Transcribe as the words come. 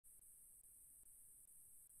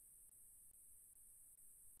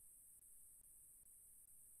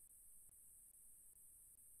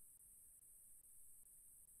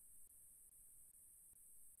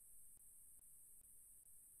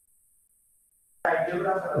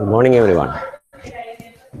Good morning, everyone.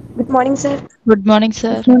 Good morning, sir. Good morning,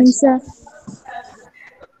 sir. Good morning, sir.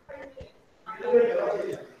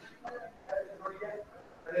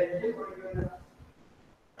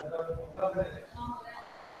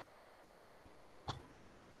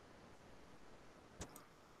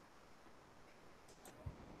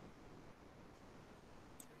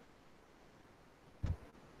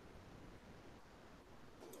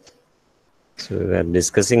 So we were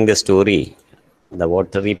discussing the story, the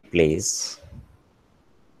Watery Place.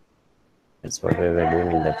 That's what we were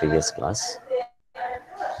doing in the previous class.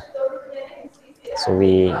 So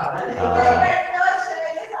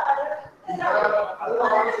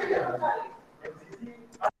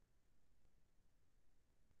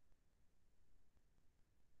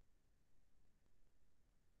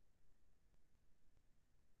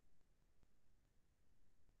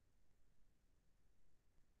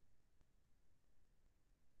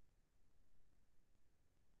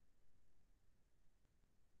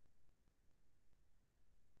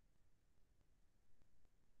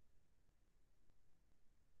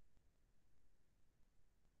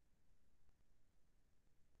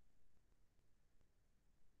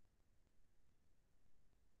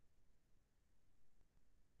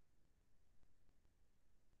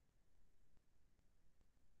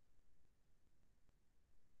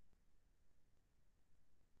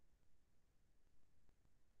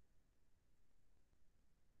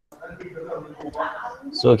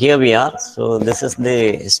so here we are. So this is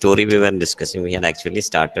the story we were discussing. We had actually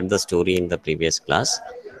started the story in the previous class.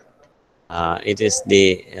 It is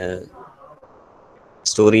the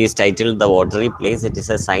story is titled "The Watery Place." It is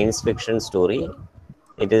a science fiction story.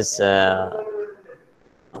 It is a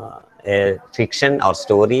fiction or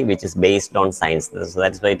story which is based on science. So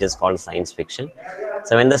that's why it is called science fiction.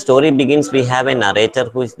 So when the story begins, we have a narrator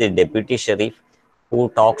who is the deputy sheriff who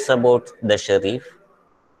talks about the sheriff,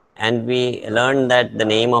 and we learn that the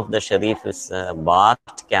name of the sheriff is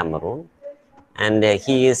Bart Cameron, and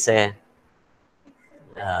he's a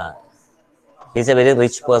very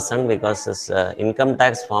rich person because his income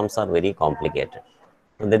tax forms are very complicated.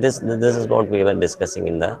 So this is what we were discussing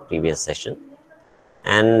in the previous session.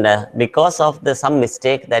 And because of the some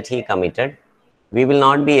mistake that he committed, we will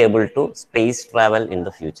not be able to space travel in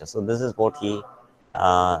the future. So this is what he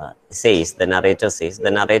says, the narrator says.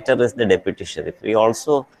 The narrator is the deputy sheriff. We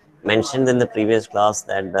also mentioned in the previous class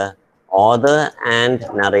that the author and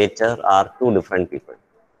narrator are two different people.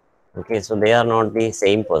 Okay, so they are not the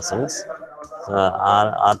same persons.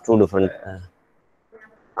 Are two different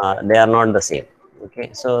they are not the same. Okay,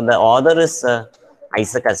 so the author is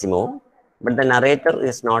Isaac Asimov, but the narrator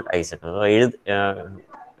is not Isaac.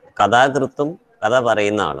 കഥാകൃത്തും കഥ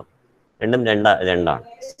പറയുന്ന ആളും രണ്ടും രണ്ടാണ്.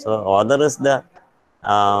 So author is the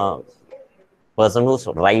uh, person who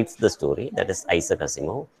writes the story, that is Isaac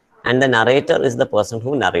Asimov, and the narrator is the person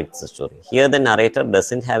who narrates the story. Here the narrator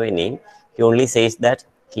doesn't have a name. He only says that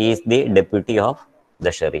he is the deputy of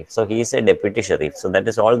the sheriff. So he is a deputy sheriff. So that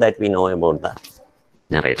is all that we know about the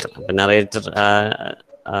narrator. The narrator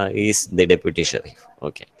is the deputy sheriff.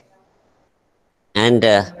 Okay. And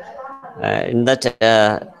in that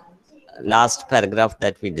last paragraph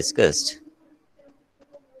that we discussed,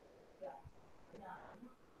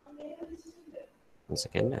 one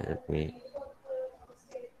second, let me.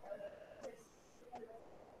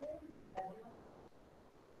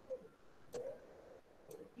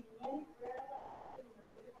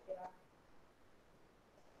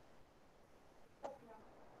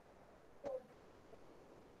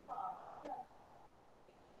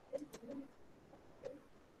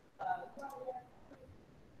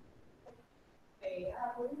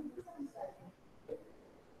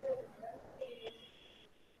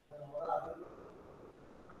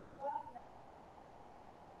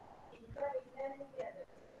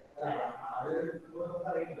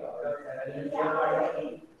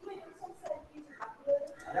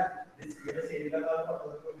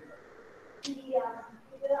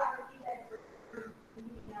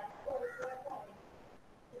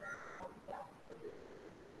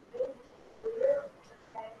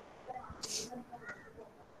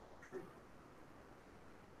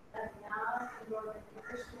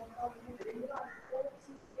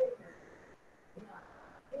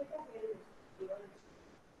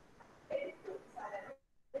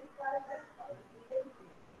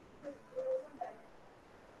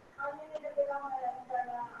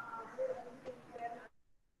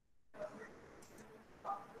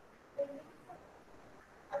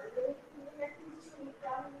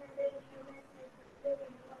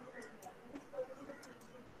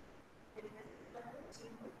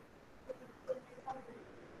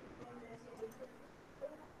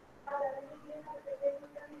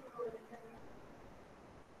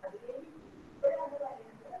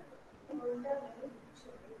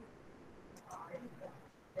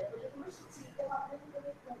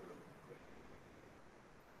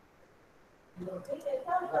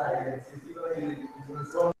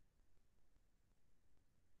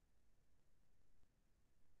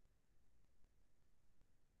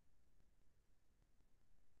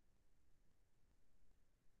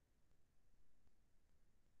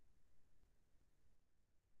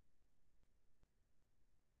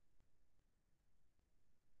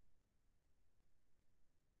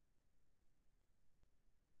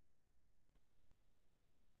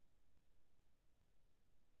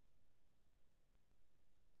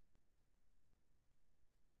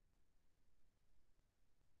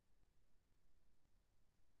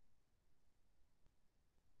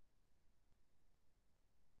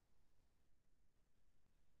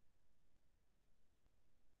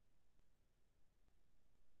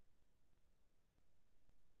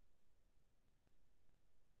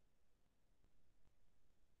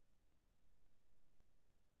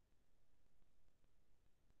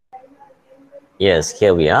 Yes,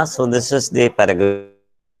 here we are. So this is the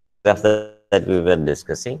paragraph that we were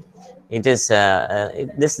discussing. It is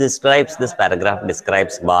this paragraph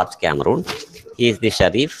describes Bart Cameron. He is the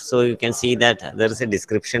sheriff. So you can see that there is a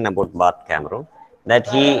description about Bart Cameron, that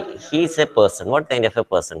he is a person. What kind of a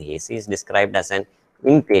person he is? He is described as an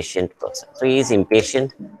impatient person. So he is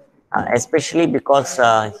impatient, especially because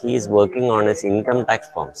he is working on his income tax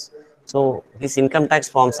forms. So his income tax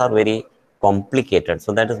forms are very complicated.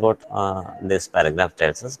 So that is what this paragraph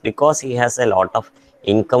tells us. Because he has a lot of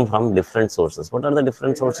income from different sources. What are the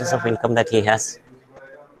different sources of income that he has?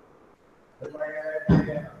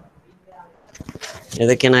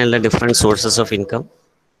 ഏതൊക്കെയാണ് different sources of income?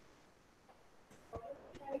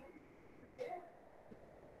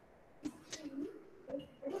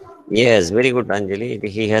 Yes, very good, Anjali.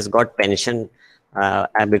 He has got pension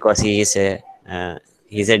because he is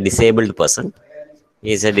a disabled person.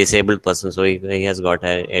 He is a disabled person, so he has got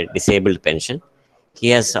a disabled pension. He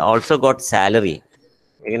has also got salary.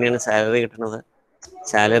 എങ്ങനെയാണ് salary കിട്ടുന്നത്?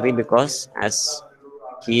 Salary because as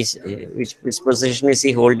he is which position is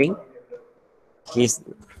he holding? He's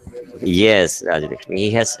yes, Rajalakshmi. He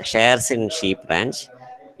has shares in sheep ranch.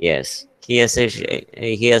 Yes, he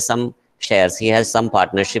has some shares. He has some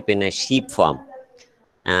partnership in a sheep farm,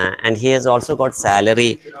 and he has also got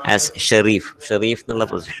salary as sheriff. Sheriff nulla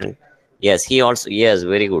position. Yes, he also yes,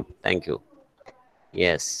 very good. Thank you.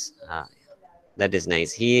 Yes, that is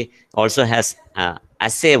nice. He also has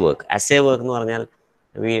assay work. Assay work എന്ന് പറഞ്ഞാൽ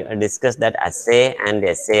we discussed that assay and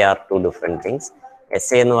essay are two different things.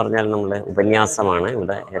 Essay എന്ന് പറഞ്ഞാൽ നമ്മുടെ ഉപന്യാസമാണ്.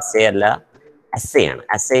 ഇവിടെ essay അല്ല, assay ആണ്.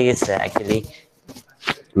 Assay is actually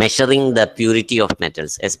measuring the purity of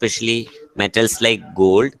metals, especially metals like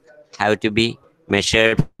gold have to be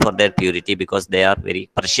measured for their purity because they are very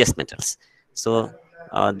precious metals. So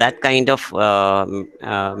that kind of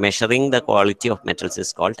measuring the quality of metals is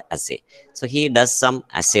called assay. So he does some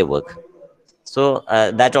assay work. So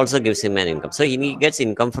that also gives him an income. So he gets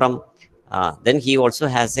income from then he also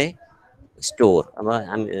has a store. അപ്പോൾ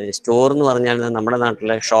store എന്ന് പറഞ്ഞാൽ നമ്മുടെ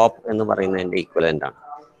നാട്ടിലെ shop എന്ന് പറയുന്നതിൻ്റെ equivalent ആണ്.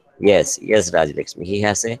 Yes yes Rajalakshmi. He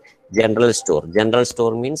has A general store. General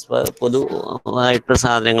store means പൊതുവായിട്ട്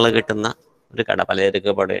സാധനങ്ങൾ കിട്ടുന്ന ഒരു കട,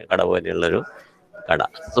 പലചരക്ക് കട പോലെയുള്ളൊരു കട.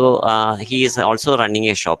 So he is also running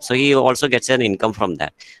a shop. So he also gets an income from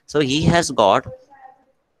that. So he has got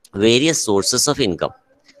various sources of income.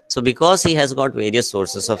 So because he has got various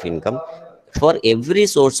sources of income, for every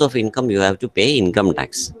source of income you have to pay income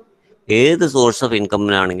tax. ഏത് source of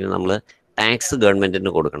ഇൻകമിനാണെങ്കിലും നമ്മൾ tax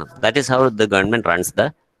ഗവൺമെന്റിന് കൊടുക്കണം. That is how the government runs the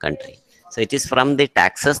country. So it is from the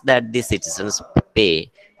taxes that the citizens pay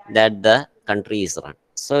that the country is run.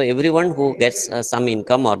 So everyone who gets some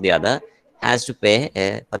income or the other has to pay a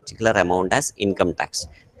particular amount as income tax.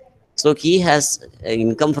 So he has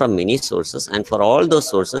income from many sources, and for all those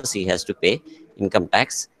sources he has to pay income tax,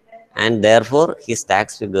 and therefore his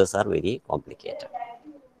tax figures are very complicated.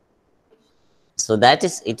 So that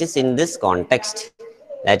is, it is in this context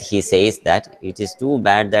that he says that it is too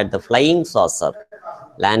bad that the flying saucer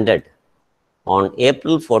landed on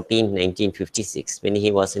April 14, 1956, when he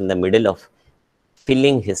was in the middle of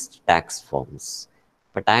filling his tax forms.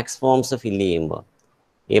 But tax forms fill ചെയ്യുമ്പോൾ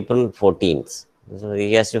April 14th. So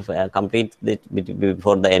he has to complete it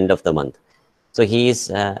before the end of the month. So he is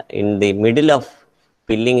in the middle of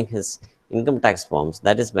filling his income tax forms.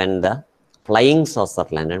 That is when the flying saucer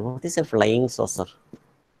landed. What is a flying saucer?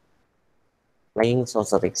 Flying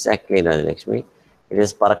saucer, exactly, Rajlakshmi. It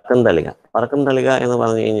is പറക്കുംതളിക. പറക്കുംതളിക എന്ന്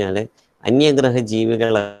പറഞ്ഞു കഴിഞ്ഞാൽ അന്യഗ്രഹ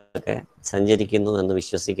ജീവികളൊക്കെ സഞ്ചരിക്കുന്നു എന്ന്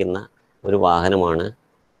വിശ്വസിക്കുന്ന ഒരു വാഹനമാണ്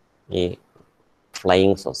ഈ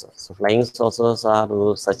flying saucers. So flying saucers are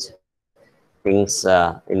such things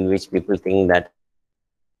in which people think that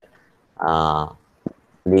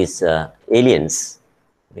these aliens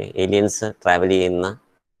travel ചെയ്യുന്ന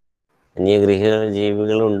അന്യഗ്രഹ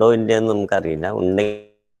ജീവികൾ ഉണ്ടോ ഇല്ല എന്ന് നമുക്കറിയില്ല.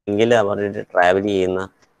 ഉണ്ടെങ്കിൽ അവരുടെ ട്രാവൽ ചെയ്യുന്ന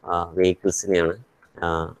വെഹിക്കിൾസിനെയാണ്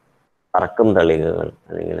പറക്കും തളികകൾ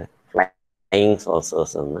അല്ലെങ്കിൽ ഫ്ലൈയിങ്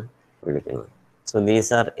സോസേഴ്സ് എന്ന് വിളിക്കുന്നത്. So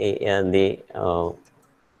these are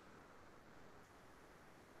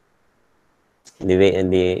the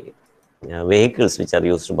vehicles which are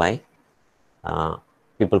used by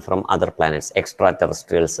people from other planets,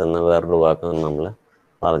 extraterrestrials എന്ന് വേറൊരു വാക്ക് നമ്മൾ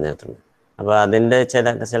പറഞ്ഞിട്ടുണ്ട്. അപ്പോൾ അതിൻ്റെ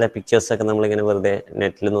ചില പിക്ചേഴ്സൊക്കെ നമ്മളിങ്ങനെ വെറുതെ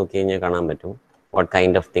നെറ്റിൽ നോക്കി കഴിഞ്ഞാൽ കാണാൻ പറ്റും. What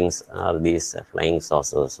kind of things are these flying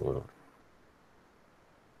saucers എന്നുള്ളത്.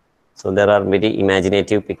 So there are very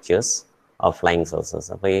imaginative pictures of flying saucers.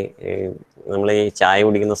 അപ്പോൾ ഈ നമ്മൾ ഈ ചായ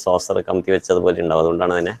കുടിക്കുന്ന സോസർ കമത്തി വെച്ചതുപോലെ ഉണ്ടാവും.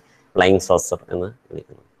 അതുകൊണ്ടാണ് അതിനെ ഫ്ലൈയിങ് സോസർ എന്ന്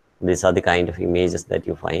വിളിക്കുന്നത്. These are the kind of images that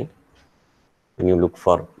you find when you look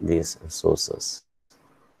for these sources.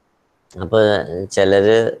 അപ്പോൾ ചിലർ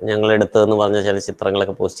ഞങ്ങളെടുത്തതെന്ന് പറഞ്ഞ ചില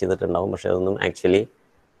ചിത്രങ്ങളൊക്കെ പോസ്റ്റ് ചെയ്തിട്ടുണ്ടാവും. പക്ഷെ അതൊന്നും ആക്ച്വലി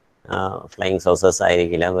ഫ്ലൈയിങ് സോസേഴ്സ്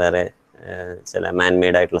ആയിരിക്കില്ല, വേറെ ചില മാൻ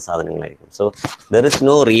മെയ്ഡ് ആയിട്ടുള്ള സാധനങ്ങളായിരിക്കും. So there is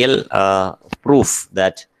no real proof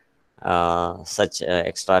that such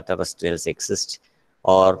extraterrestrials exist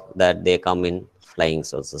or that they come in flying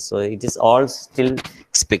saucers. So it is all still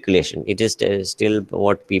speculation. It is still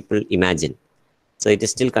what people imagine. So it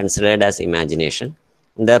is still considered as imagination.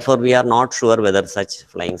 And therefore, we are not sure whether such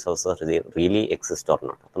flying saucers really exist or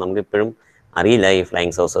not. അപ്പോൾ നമുക്ക് ഇപ്പോഴും അറിയില്ല ഈ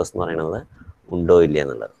flying saucers എന്ന് പറയുന്നത് ഉണ്ടോ ഇല്ല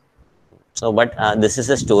എന്നുള്ളത്. So, but this is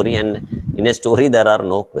a story, and in a story there are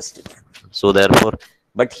no questions. So therefore,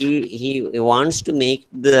 but he wants to make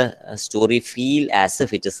the story feel as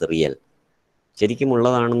if it is real. ശരിക്കും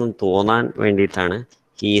ഉള്ളതാണെന്ന് തോന്നാൻ വേണ്ടിയിട്ടാണ്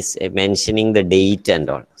he is mentioning the date and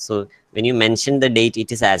all. So when you mention the date,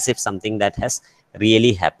 it is as if something that has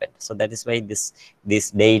really happened. So that is why these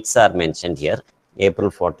dates are mentioned here. April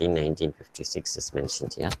 14, 1956 is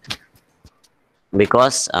mentioned here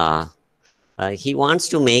because he wants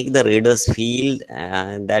to make the readers feel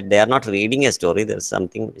that they are not reading a story. There is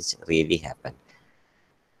something which really happened.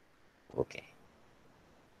 Okay.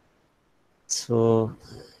 So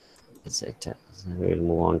we will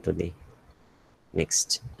move on to the next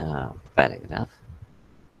paragraph.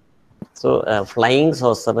 So flying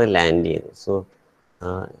saucer landing. So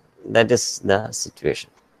that is the situation.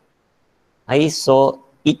 I saw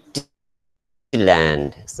it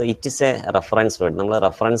land. So it is a reference word. നമ്മൾ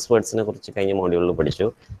reference words നെ കുറിച്ച് കഴിഞ്ഞ മോഡ്യൂളിൽ പഠിച്ചു.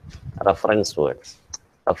 Reference words.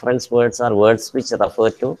 Reference words are words which refer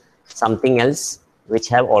to something else which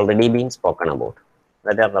have already been spoken about.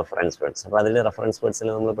 That are reference words. അപ്പോൾ അതിൽ reference words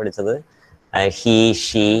നമ്മൾ പഠിച്ചത് he,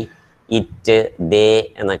 she, it, they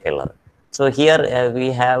എന്നൊക്കെ ഉള്ളത്. So here we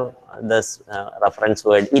have this reference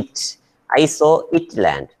word it. I saw it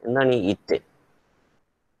land. എന്താണ് ഈ it?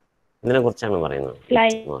 ഇതിനെ കുറിച്ചാണ് പറയുന്നത്.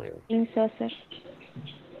 Flying saucer.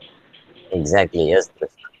 Exactly, yes,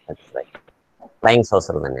 that's right. Flying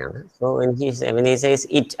saucer തന്നെയാണ്. So when he says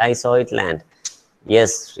it, I saw it land.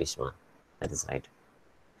 Yes, Shrishma, that is right.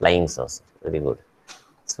 Flying saucer, very good.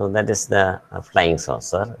 So that is the flying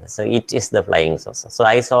saucer. So it is the flying saucer. So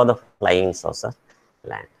I saw the flying saucer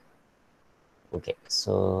land. Okay,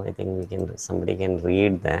 so I think somebody can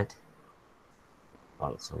read that.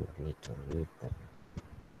 Also need to read that.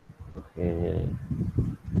 Okay.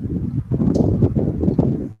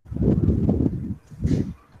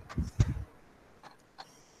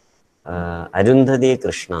 Arundhati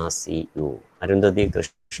Krishna, see you. Arundhati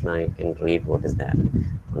Krishna, you can read what is there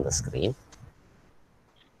on the screen.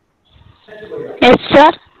 Yes,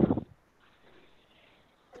 sir.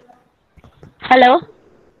 Hello.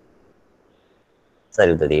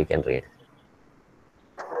 Arundhati, you can read.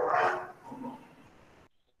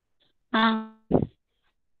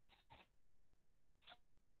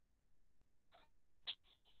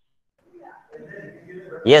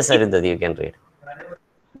 Yes, Arundhati, you can read.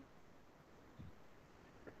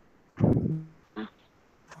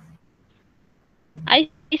 I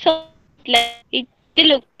saw it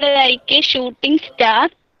looked like a shooting star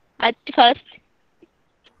at first.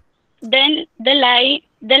 Then the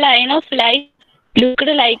line of light looked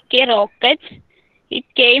like a rocket. It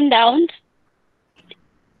came down.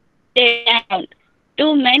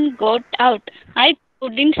 Two men got out. I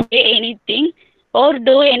couldn't say anything or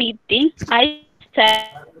do anything. I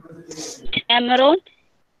sat Cameron.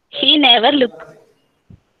 He never looked.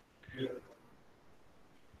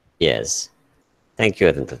 Yes. Thank you,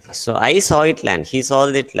 Arundhati. So I saw it land. He saw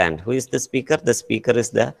it land. Who is the speaker? The speaker is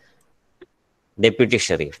the deputy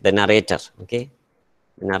sheriff, the narrator. Okay.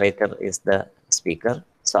 narrator is the speaker.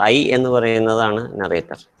 So I എന്ന് പറയുന്നതാണ്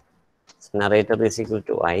narrator. So narrator is equal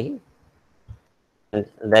to I, and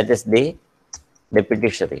that is the deputy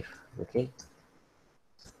sheriff. Okay,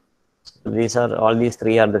 so these are all, these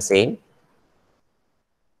three are the same.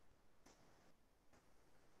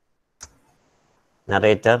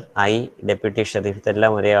 Narrator, I, deputy sheriff,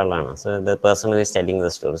 ഇതെല്ലാം ഒരേ ആളാണ്. So the person who is telling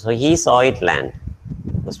the story, so he saw it land.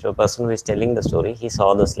 The person who is telling the story, he saw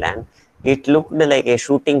this land. It looked like a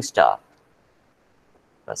shooting star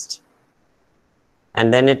first, and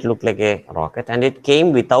then it looked like a rocket, and it came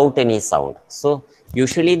without any sound. So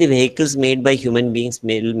usually the vehicles made by human beings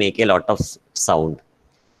will make a lot of sound.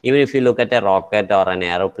 Even if you look at a rocket or an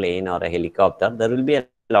aeroplane or a helicopter, there will be a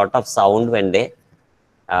lot of sound when they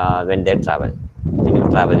travel, when you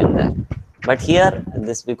travel in that. But here,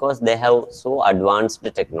 this, because they have so advanced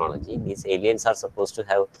technology, these aliens are supposed to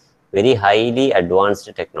have very highly advanced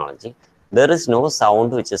technology. There is no sound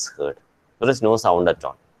which is heard. There is no sound at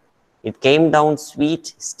all. It came down sweet,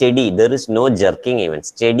 steady. There is no jerking even.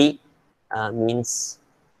 Steady means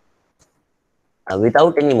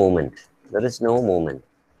without any movement. There is no movement.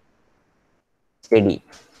 Steady.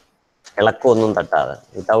 ഇളക്കമൊന്നും തട്ടാതെ,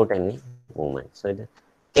 without any movement. So it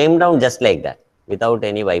came down just like that, without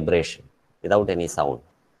any vibration, without any sound.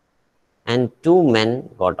 And two men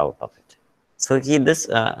got out of it. So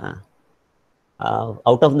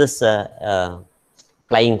out of this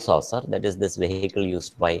flying saucer, that is this vehicle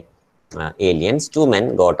used by aliens, two men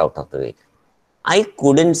got out of the vehicle. I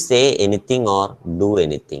couldn't say anything or do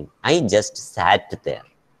anything. I just sat there.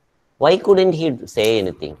 Why couldn't he say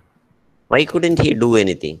anything? Why couldn't he do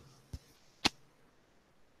anything?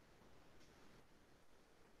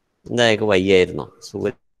 എന്തായൊക്കെ വയ്യായിരുന്നോ,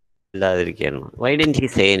 സുഖമില്ലാതിരിക്കുകയായിരുന്നോ? Why didn't he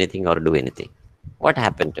say anything or do anything? What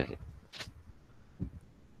happened to him?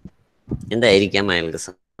 എന്തായിരിക്കാം അയാൾക്ക്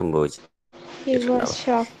സംഭവിച്ചിട്ടുണ്ടാവുക? He was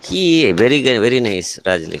shocked. He, very nice,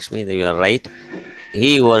 Rajalakshmi, you are right.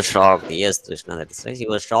 He was shocked. Yes, Krishna, that is right. He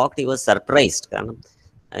was shocked. He was surprised.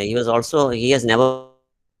 He was also, he has never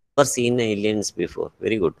seen aliens before.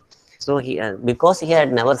 Very good. So he, because he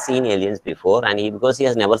had never seen aliens before, and because he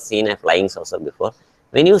has never seen a flying saucer before,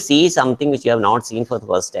 when you see something which you have not seen for the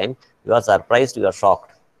first time, you are surprised, you are shocked.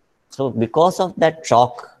 So because of that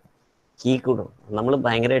shock, he could, നമ്മൾ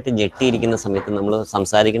ഭയങ്കരമായിട്ട് ഞെട്ടിയിരിക്കുന്ന സമയത്ത് നമ്മൾ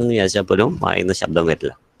സംസാരിക്കണം എന്ന് വിചാരിച്ചാൽ പോലും വായുന്ന ശബ്ദം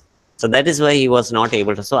വരില്ല. So that is why he was not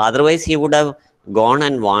able to. So otherwise he would have gone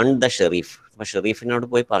and warned the sheriff. അപ്പോൾ ഷെറീഫിനോട്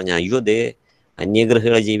പോയി പറഞ്ഞു, അയ്യോ ദേ അന്യഗ്രഹ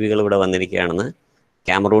ജീവികൾ ഇവിടെ വന്നിരിക്കുകയാണെന്ന്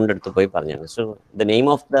ക്യാമറൂണിൻ്റെ അടുത്ത് പോയി പറഞ്ഞു. So the name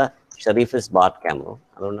of the Sharif is Bart Cameroon.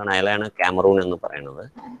 അതുകൊണ്ടാണ് അയാളാണ് കാമറൂൺ എന്ന് പറയുന്നത്.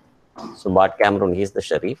 So Bart Cameron, he is the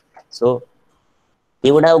sheriff. So he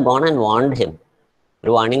would have gone and warned him.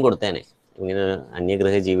 ഒരു വാണിംഗ് കൊടുത്തേനെ, ഇങ്ങനെ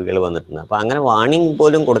അന്യഗ്രഹ ജീവികൾ വന്നിട്ടുണ്ട്. അപ്പം അങ്ങനെ വാണിംഗ്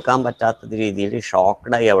പോലും കൊടുക്കാൻ പറ്റാത്ത രീതിയിൽ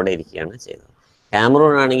ഷോക്ക്ഡായി അവിടെ ഇരിക്കുകയാണ് ചെയ്തത്.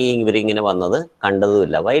 കാമറൂൺ ആണെങ്കിൽ ഇവരിങ്ങനെ വന്നത്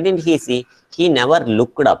കണ്ടതുമില്ല. Y didn't he see? He never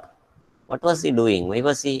looked up. What was he doing?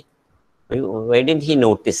 Y didn't he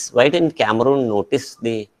notice? Y didn't Cameroon notice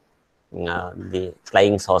the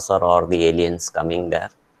flying saucer or the aliens coming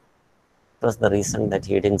there? What was the reason that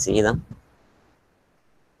he didn't see them?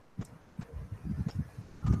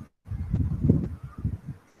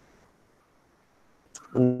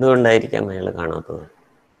 എന്തുകൊണ്ടായിരിക്കാം അയാൾ കാണാത്തത്?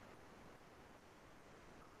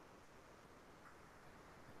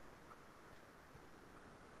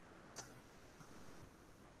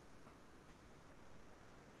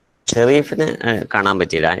 ഷെറീഫിന് കാണാൻ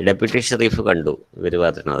പറ്റിയില്ല. Deputy Sharif കണ്ടു ഇവർ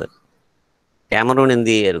വരുന്നത്. Cameroon എന്ത്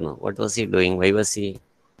ചെയ്യായിരുന്നു? What was he doing? Why was he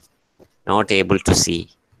not able to see?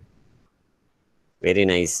 Very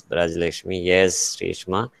nice, Rajalakshmi. Yes,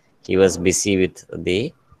 Reshma, he was busy with the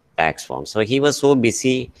tax forms. So he was so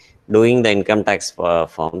busy doing the income tax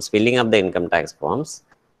forms, filling up the income tax forms.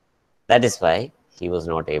 That is why he was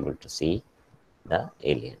not able to see the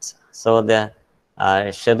aliens. So the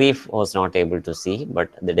sheriff was not able to see, but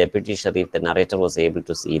the deputy sheriff, the narrator, was able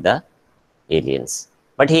to see the aliens.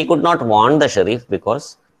 But he could not warn the sheriff because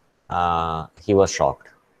he was shocked.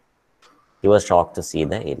 He was shocked to see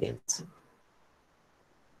the aliens.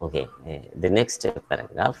 Okay, the next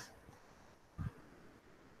paragraph.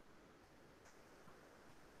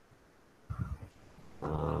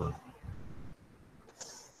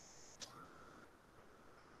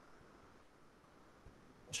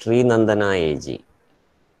 Sri Nandana AG.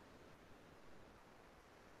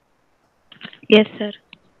 Yes, sir.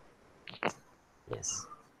 Yes.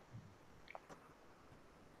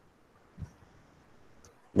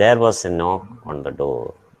 There was a knock on the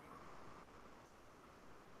door.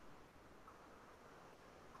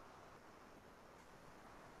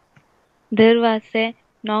 There was a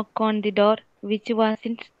knock on the door which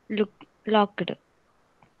wasn't locked.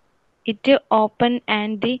 It opened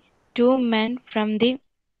and the two men from the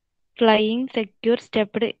flying secure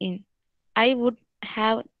stepped in. I would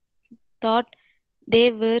have thought they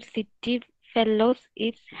were city fellows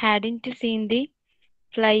if hadn't seen the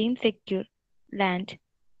flying secure land.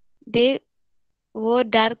 They wore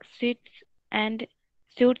dark suits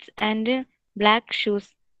and black shoes.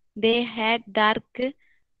 They had dark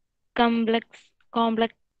complex,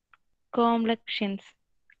 complex complexions,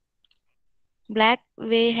 black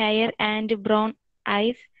way hair and brown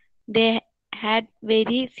eyes. They had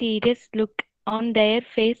very serious look on their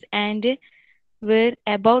face and were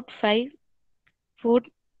about 5 foot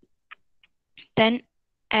 10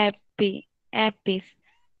 apiece.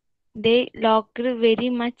 They looked very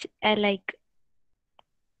much alike.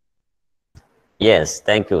 Yes,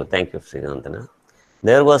 thank you, Srikantana.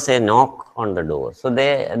 There was a knock on the door. So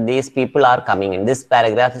these people are coming in. This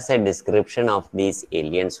paragraph is a description of these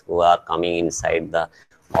aliens who are coming inside the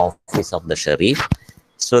office of the sheriff.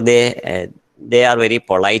 So they are very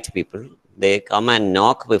polite people. They come and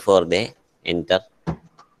knock before they enter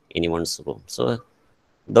anyone's room. So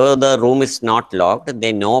though the room is not locked,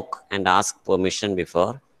 they knock and ask permission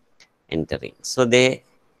before entering. So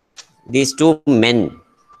these two men,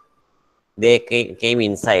 they came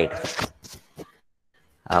inside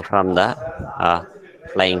from the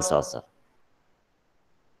flying saucer.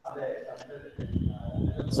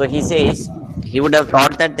 So he says he would have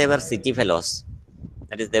thought that they were city fellows.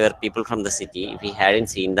 That is, they were people from the city if he hadn't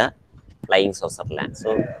seen the flying saucer land. So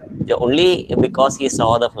only because he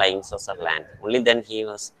saw the flying saucer land, only then he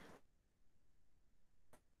was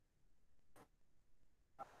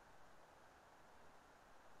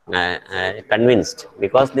convinced,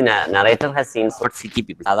 because the narrator has seen what city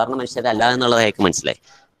people. സാധാരണ മനുഷ്യരല്ല എന്നുള്ളതായിരിക്കും മനസ്സിലായി.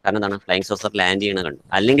 കാരണം എന്താണ്, flying saucer land ചെയ്യണ കണ്ടു.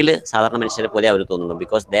 അല്ലെങ്കിൽ സാധാരണ മനുഷ്യരെ പോലെ അവർ തോന്നുന്നു,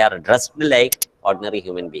 because they are dressed like ordinary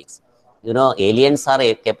human beings. Aliens are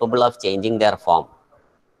capable of changing their form.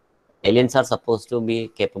 Aliens are supposed to be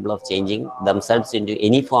capable of changing themselves into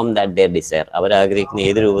any form that they desire. അവർ ആഗ്രഹിക്കുന്ന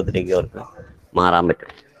ഏത് രൂപത്തിലേക്ക് അവർക്ക് മാറാൻ പറ്റും.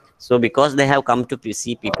 So because they have come to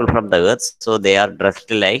see people from the earth, so they are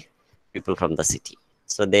dressed like people from the city.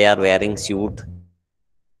 So they are wearing suit,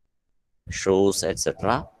 shoes, etc.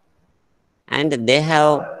 And they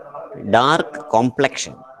have dark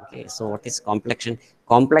complexion. Okay, so what is complexion?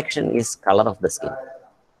 Complexion is color of the skin.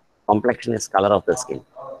 Complexion is color of the skin.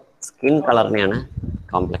 Skin color neana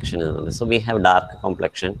complexion. So we have dark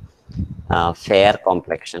complexion, fair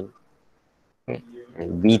complexion, okay, and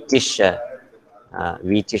wheatish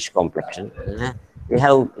complexion. We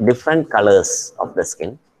have different colors of the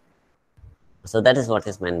skin. So that is what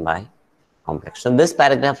is meant by complexion. So this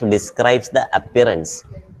paragraph describes the appearance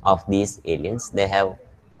of these aliens. They have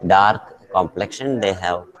dark complexion. They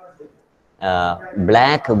have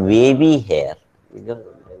black wavy hair.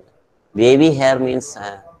 Wavy hair means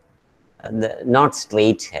not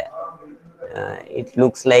straight hair. It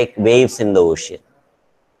looks like waves in the ocean.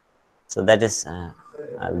 So that is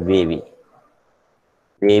wavy.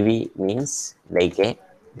 Wavy means like a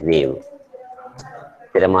wave.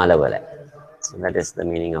 Tiramala പോലെ. So that is the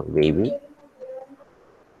meaning of wavy.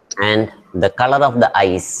 And the color of the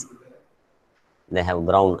eyes, they have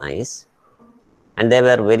brown eyes, and they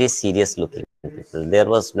were very serious looking people. There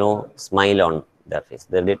was no smile on their face.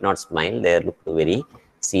 They did not smile. They looked very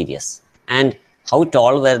serious. And how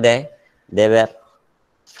tall were they? They were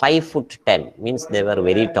 5'10", means they were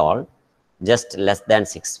very tall. Just less than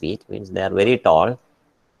 6 feet, means they are very tall.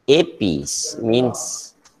 A piece means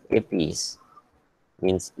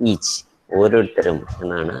each. ഓരോരുത്തരും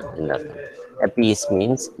എന്നാണ് എൻ്റെ അർത്ഥം. A piece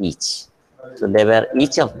means each. So they were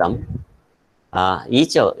each of them,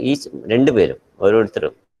 each രണ്ടുപേരും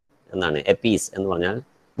ഓരോരുത്തരും എന്നാണ്. A piece എന്ന് പറഞ്ഞാൽ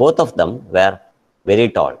both of them were very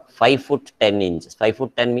tall, 5'10".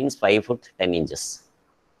 5'10" means 5'10".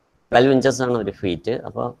 12 inches ആണ് ഒരു ഫീറ്റ്.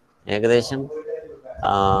 അപ്പോൾ ഏകദേശം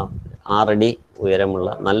 6 അടി ഉയരമുള്ള,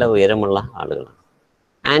 നല്ല ഉയരമുള്ള ആളുകളാണ്.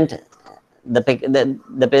 And the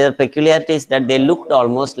peculiarity is that they looked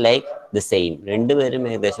almost like the same. രണ്ടുപേരും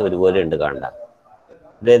ഏകദേശം ഒരുപോലെ ഉണ്ട് കാണണ്ട.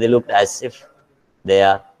 They looked as if they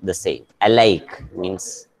are the same. Alike means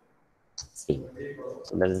same.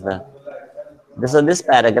 So that is so this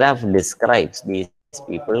paragraph describes these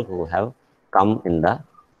people who have come in the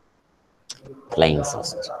flying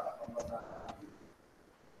saucer.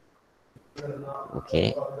 Okay.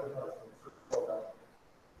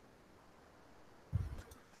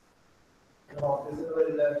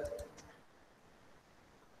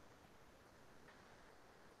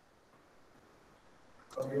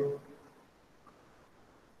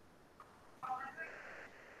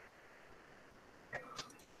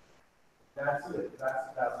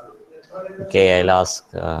 Okay, I'll ask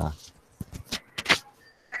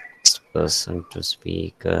person to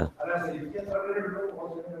speak.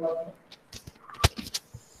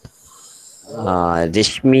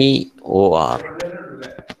 Rishmi OR.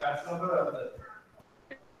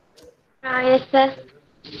 Yes, sir.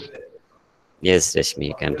 Yes, Rishmi,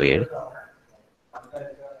 you can read.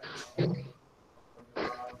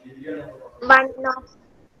 One of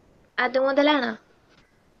അത് മുതലാണോ?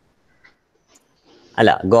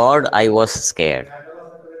 Allah, God, I was scared.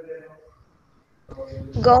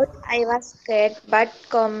 God, I was scared, but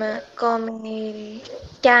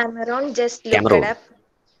Cameron just Cameroon.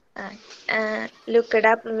 uh, looked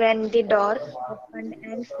up when the door opened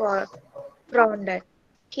and frowned.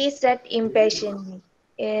 He said impatiently,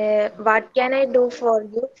 "What can I do for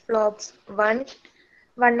you, Flops?"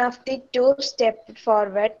 One of the two stepped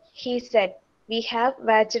forward. He said, "We have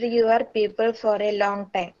watched your people for a long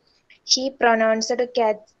time." He pronounced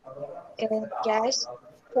cash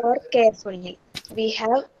for carefully. "We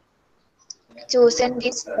have chosen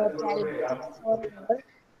this locality for our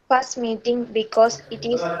first meeting because it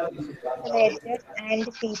is isolated and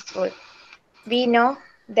peaceful. We know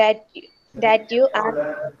that you are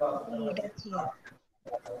the leader here."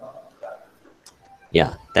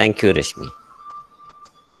 Yeah, thank you, Rishmi.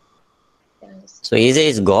 Thanks. So he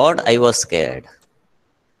says, God, I was scared.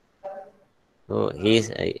 So he's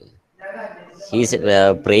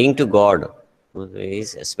praying to God.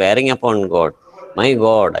 He's swearing upon God. My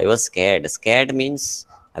God, I was scared. Scared means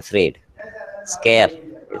afraid. Scare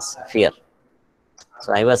is fear. So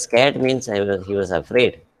I was scared means he was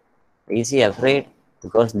afraid. Is he afraid?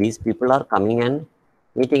 Because these people are coming and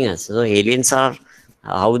meeting us. So aliens are,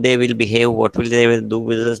 how they will behave, what will they will do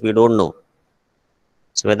with us, we don't know.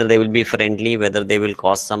 So whether they will be friendly, whether they will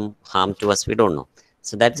cause some harm to us, we don't know.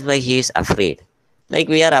 So that's why he is afraid. Like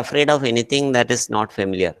we are afraid of anything that is not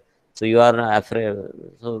familiar. So you are afraid.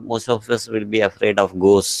 So most of us will be afraid of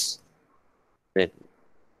ghosts. Right?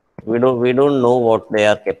 We don't know what they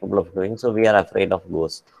are capable of doing. So we are afraid of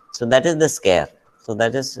ghosts. So that is the scare. So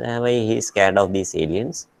that is why he is scared of these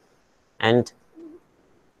aliens. And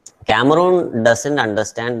Cameron doesn't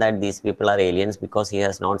understand that these people are aliens because he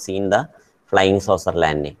has not seen the flying saucer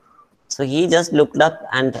landing. So he just looked up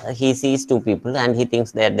and he sees two people and he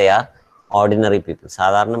thinks that they are ordinary people.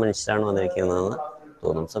 സാധാരണ മനുഷ്യരാണ് വന്നിരിക്കുന്നതെന്ന്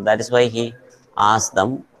തോന്നും. So that is why he asked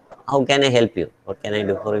them, how can I help you? What can I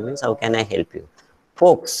do for you? Means how can I help you?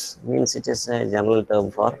 Folks means it is a general term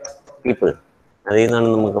for people. അതിൽ നിന്നാണ്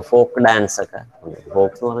നമുക്ക് folk dance ഒക്കെ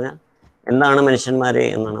Fox എന്ന് പറഞ്ഞാൽ എന്താണ് മനുഷ്യന്മാരെ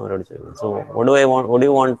എന്നാണ് അവരോട് ചോദിക്കുന്നത്. So what do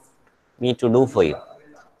you want me to do for you?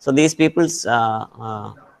 So these people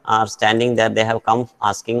are standing there. They have come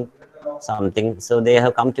asking something. So they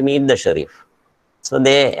have come to meet the sheriff. So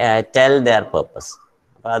they tell their purpose.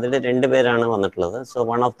 അപ്പോൾ അതിൽ രണ്ടുപേരാണ് വന്നിട്ടുള്ളത്. So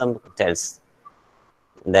one of them tells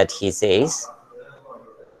that he says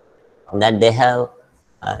that they have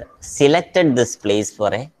selected this place for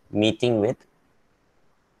a meeting with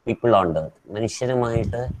people on earth.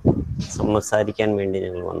 മനുഷ്യരുമായിട്ട് സംസാരിക്കാൻ വേണ്ടി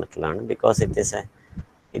ഞങ്ങൾ വന്നിട്ടുള്ളതാണ്. Because it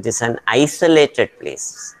is an isolated place.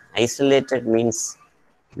 Isolated means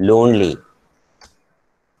lonely.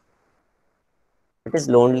 What is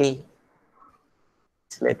lonely?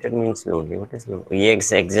 Isolated means lonely. What is lonely? Yes,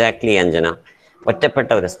 exactly, Anjana. ഒറ്റപ്പെട്ട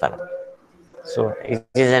ഒരു സ്ഥലം. So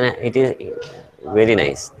it is very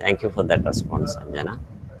nice. Thank you for that response, Anjana.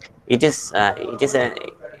 It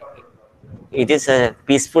is a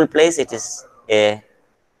peaceful place. It is a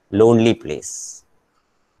lonely place.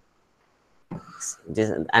 It is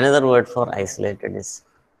another word for isolated is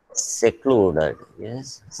secluded. Yes,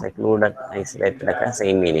 secluded, isolated,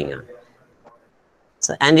 same meaning.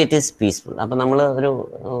 So, and it is peaceful. അപ്പോൾ നമ്മൾ ഒരു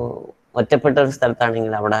ഒറ്റപ്പെട്ട ഒരു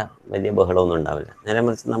സ്ഥലത്താണെങ്കിൽ അവിടെ വലിയ ബഹളമൊന്നും ഉണ്ടാവില്ല. നേരെ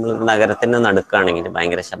മറിച്ച് നമ്മൾ നഗരത്തിൻ്റെ നടുക്കാണെങ്കിൽ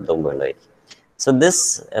ഭയങ്കര ശബ്ദവും ബഹളമായിരിക്കും. So this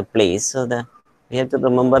place, so we have to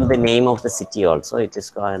remember the name of the city also. It is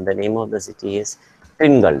called, the name of the city is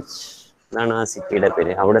Twin Gulch. എന്നാണ് ആ സിറ്റിയുടെ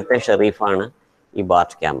പേര്. അവിടുത്തെ ഷെറീഫാണ് ഈ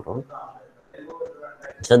Bart Cameron.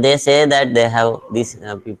 So they say that they have these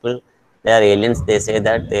people, they are aliens. They say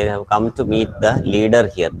that they have come to meet the leader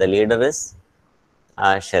here. The leader is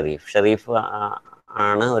Sharif. Sharif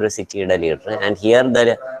ആണ് ഒരു സിറ്റിയുടെ leader. And here the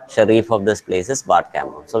Sharif of this place is Bart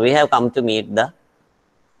Cameron. So we have come to meet the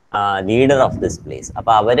leader of this place.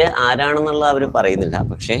 അപ്പോൾ അവര് ആരാണെന്നുള്ളത് അവർ പറയുന്നില്ല.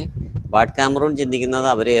 പക്ഷേ Bart Cameroon ചിന്തിക്കുന്നത്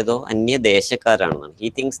അവർ ഏതോ അന്യദേശക്കാരാണെന്നാണ്. He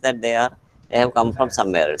thinks that they have come from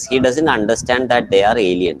somewhere else. He doesn't understand that they are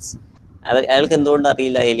aliens. അയാൾക്ക് എന്തുകൊണ്ട്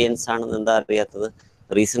അറിയില്ല aliens ആണെന്ന്? എന്താ അറിയാത്തത്?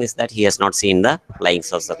 Reason is that he has not seen the flying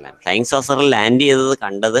saucer land. Flying സോസറിൽ land ചെയ്തത്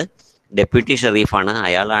കണ്ടത് ഡെപ്യൂട്ടി ഷെറീഫാണ്.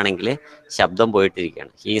 അയാളാണെങ്കിൽ ശബ്ദം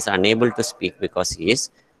പോയിട്ടിരിക്കുകയാണ്. He is unable to speak because he is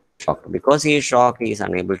shocked. Because he is shocked, he is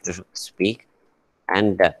unable to speak.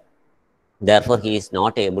 And Therefore, he is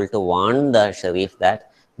not able to warn the Sharif that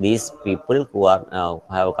these people who are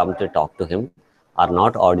have come to talk to him are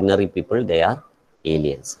not ordinary people; they are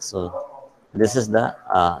aliens. So, this is the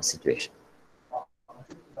situation.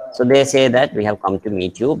 So they say that we have come to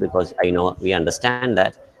meet you because I know we understand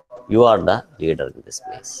that you are the leader in this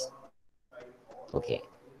place. Okay.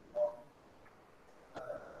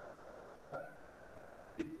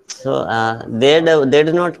 So they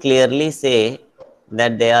do not clearly say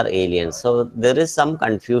that they are aliens. So there is some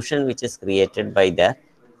confusion which is created by their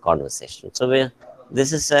conversation. So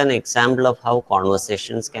this is an example of how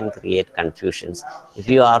conversations can create confusions if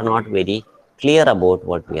you are not very clear about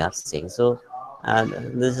what we are saying. So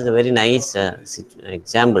this is a very nice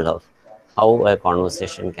example of how a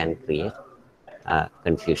conversation can create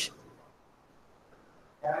confusion.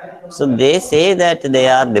 So they say that they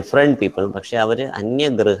are different people, പക്ഷെ അവർ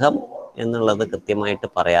അന്യഗ്രഹം എന്നുള്ളത് കൃത്യമായിട്ട്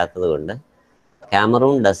പറയാത്തത് കൊണ്ട്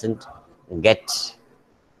Cameroon doesn't get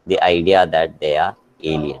the idea that they are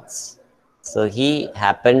aliens. So he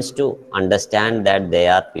happens to understand that they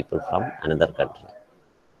are people from another country.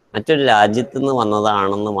 മറ്റൊരു രാജ്യത്ത് നിന്ന്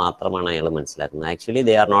വന്നതാണെന്ന് മാത്രമാണ് അയാൾ മനസ്സിലാക്കുന്നത്. Actually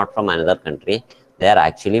they are not from another country, they are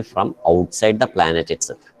actually from outside the planet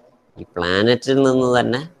itself. ഈ പ്ലാനറ്റിൽ നിന്ന്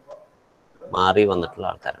തന്നെ മാറി വന്നിട്ടുള്ള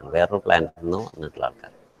ആൾക്കാരാണ്, വേറൊരു പ്ലാനറ്റിൽ നിന്ന് വന്നിട്ടുള്ള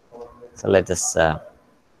ആൾക്കാർ. So let us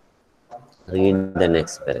read the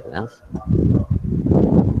next paragraph.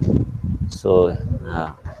 So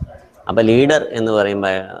അപ്പോൾ ലീഡർ എന്ന്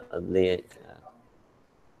പറയുമ്പോൾ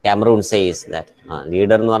Cameroon says that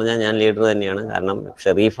ലീഡർ എന്ന് പറഞ്ഞാൽ ഞാൻ ലീഡർ തന്നെയാണ്, കാരണം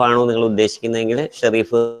ഷെറീഫാണോ നിങ്ങൾ ഉദ്ദേശിക്കുന്നതെങ്കിൽ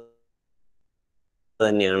ഷെറീഫ്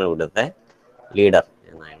തന്നെയാണ് ഇവിടുത്തെ ലീഡർ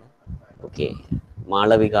എന്നാണ്. Okay,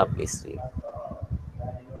 Malavika please read.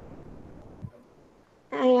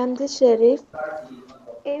 I am the sheriff.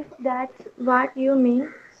 If that's what you mean,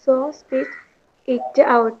 so speak it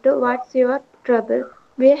out. What's your trouble?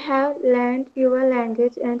 We have learned your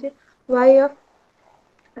language and way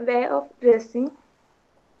of dressing.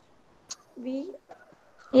 We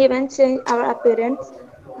even changed our appearance.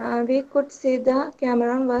 We could see the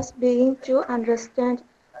Cameron was beginning to understand.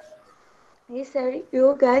 He said, you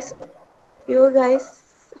guys,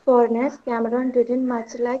 foreigners." Cameron didn't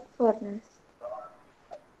much like foreigners.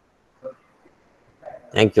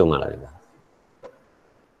 Thank you, Malavika.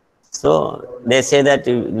 So they say that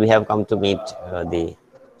we have come to meet the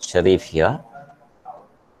Sharif here.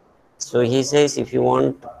 So he says, if you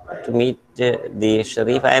want to meet the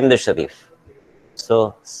Sharif, I am the Sharif. So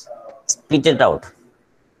spit it out.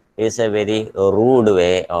 It's a very rude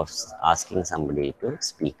way of asking somebody to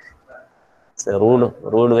speak. So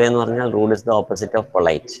rude way എന്ന് പറഞ്ഞാൽ rude is the opposite of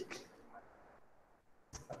polite.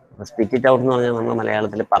 Spit it out എന്ന് പറഞ്ഞാൽ നമ്മൾ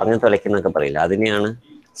മലയാളത്തിൽ പറഞ്ഞു തുലയ്ക്കുന്നൊക്കെ പറയില്ല, അതിനെയാണ്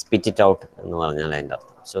spit it out എന്ന് പറഞ്ഞാൽ അതിൻ്റെ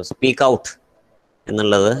അർത്ഥം. സോ സ്പീക്ക് ഔട്ട്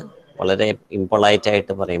എന്നുള്ളത് വളരെ ഇംപൊളൈറ്റ്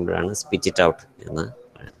ആയിട്ട് പറയുമ്പോഴാണ് സ്പിറ്റ് ഇറ്റ് ഔട്ട് എന്ന്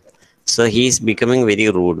പറയുന്നത്. So he is becoming very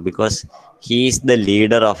rude because he is the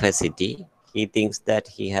leader of A city. He things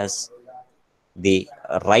that he has the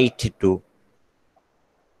right to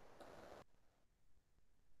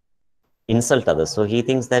insult others. So he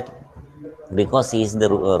thinks that because he is the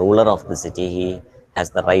ruler of the city, he has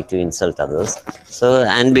the right to insult others. So,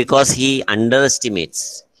 and because he underestimates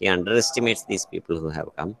these people who have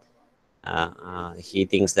come. He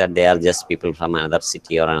thinks that they are just people from another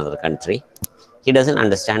city or another country. He doesn't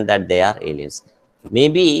understand that they are aliens.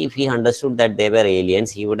 Maybe if he understood that they were aliens,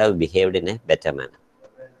 he would have behaved in a better manner.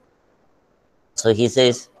 So he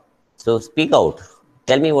says, so speak out.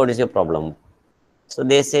 Tell me what is your problem. So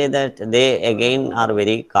they say that they again are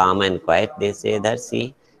very calm and quiet. They say that, see,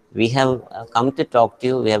 we have come to talk to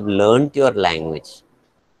you. We have learned your language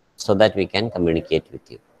so that we can communicate with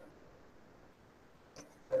you.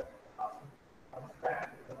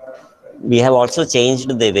 We have also changed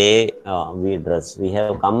the way we dress. We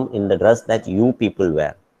have come in the dress that you people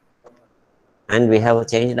wear. And we have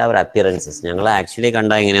changed our appearances. ഞങ്ങൾ actually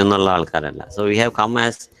കണ്ട ഇങ്ങനെയൊന്നുള്ള ആൾക്കാരല്ല. So we have come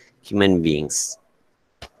as human beings.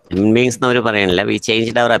 Human beings എന്ന് അവർ പറയണില്ല, V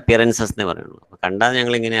changed അവർ appearances എന്നേ പറയുള്ളൂ. കണ്ടാൽ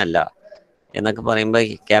ഞങ്ങൾ ഇങ്ങനെയല്ല എന്നൊക്കെ പറയുമ്പോൾ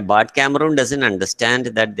but Cameroon dozen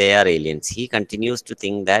understand that they are aliens. He continues to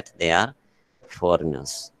think that they are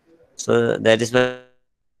foreigners. So that is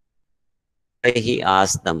why he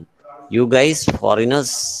asked dum, you guys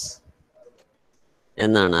foreigners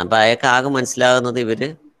എന്നാണ്. അപ്പം അയാൾക്ക് ആകെ മനസ്സിലാകുന്നത് ഇവർ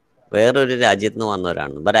വേറൊരു രാജ്യത്ത് നിന്ന്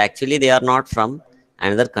വന്നവരാണ്. But actually they are not from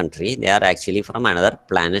another country, they are actually from another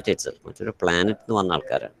planet itself. മറ്റൊരു പ്ലാനറ്റിൽ നിന്ന് വന്ന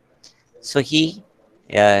ആൾക്കാരാണ്. So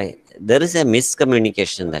there is a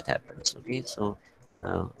miscommunication that happens. Okay, so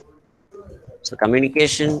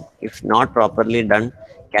communication, if not properly done,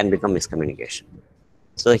 can become miscommunication.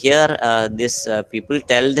 So here, this people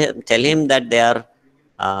tell him that they are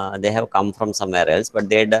they have come from somewhere else, but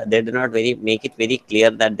they do not very make it very clear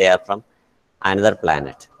that they are from another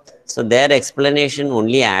planet. So their explanation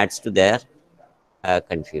only adds to their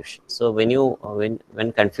confusion. So when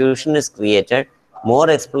confusion is created, more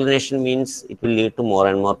explanation means it will lead to more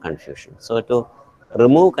and more confusion. So to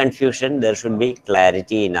remove confusion, there should be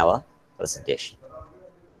clarity in our presentation.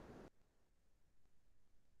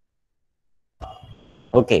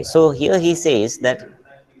 Okay, so here he says that,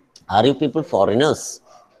 are you people foreigners?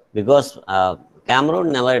 Because Cameron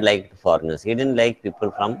never liked foreigners. He didn't like people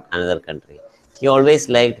from another country. He always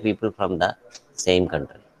liked people from the same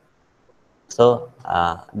country. So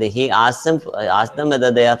he asked them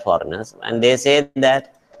whether they are foreigners, and they say that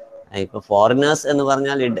foreigners എന്ന്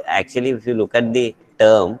പറഞ്ഞാൽ actually if you look at the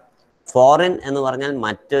term, foreign എന്ന് പറഞ്ഞാൽ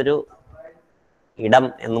മറ്റൊരു ഇടം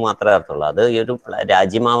എന്ന് മാത്രമേ അർത്ഥമുള്ളൂ. അത് ഈ ഒരു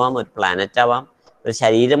രാജ്യമാവാം, ഒരു പ്ലാനറ്റ് ആവാം, ഒരു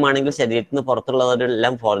ശരീരമാണെങ്കിൽ ശരീരത്തിന്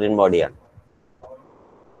പുറത്തുള്ളവരെല്ലാം ഫോറിൻ ബോഡിയാണ്.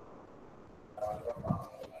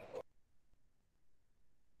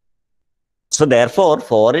 So therefore,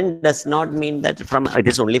 foreign does not mean that it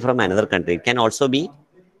is only from another country. It can also be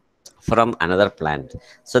from another planet.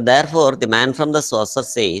 So therefore, the man from the saucer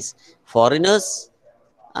says, foreigners,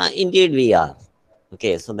 indeed we are.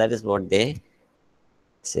 Okay, so that is what they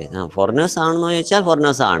say. Now, foreigners ആണെന്നോ ചോദിച്ചാൽ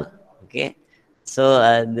foreigners ആണ്. Okay, so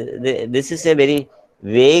this is a very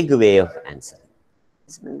vague way of answering.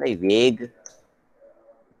 By vague,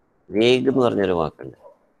 vague എന്ന് പറഞ്ഞൊരു വാക്കുണ്ട്.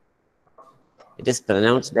 It is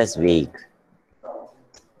pronounced as vague.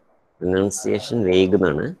 Pronunciation vague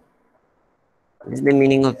എന്നാണ്. What is the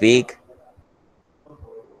meaning of vague?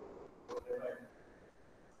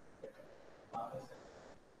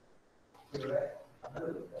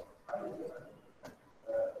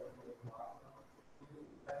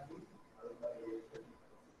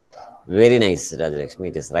 Very nice, Rajalakshmi.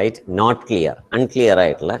 It is right. Not clear. Unclear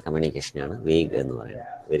ആയിട്ടുള്ള communication ആണ് vague എന്ന് പറയുന്നത്.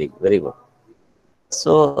 Very, very good.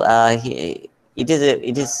 So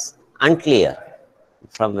it is unclear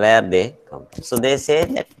from where they come. So they say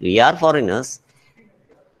that we are foreigners.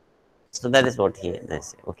 So that is what they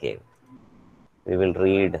say. Okay, we will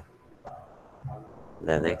read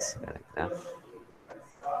the next paragraph.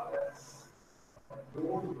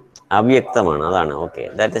 അവ്യക്തമാണ്, അതാണ്. Okay,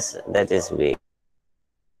 that is vague.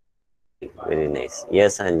 Very nice.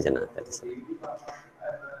 Yes, Anjana. That is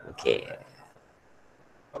okay.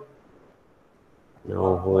 Now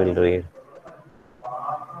who will read?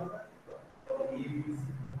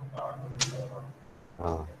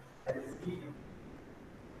 Oh.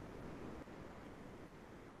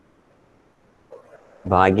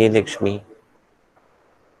 Bhagyalakshmi.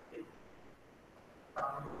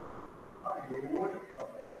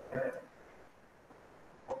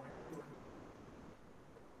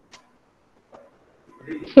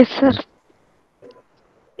 Yes, sir.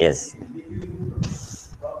 Yes.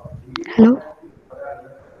 Hello.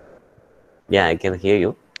 Yeah, I can hear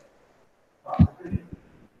you.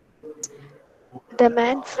 The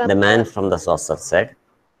man from the saucer said,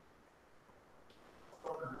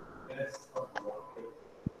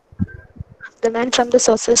 The man from the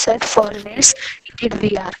saucer said, foreigners, indeed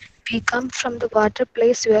we are. We come from the water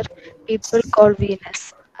place where people call Venus.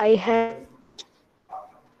 I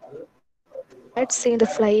had seen the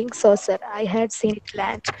flying saucer. I had seen it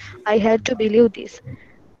land. I had to believe this.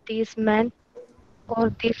 These men or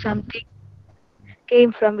the something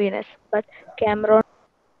came from Venus. But Cameron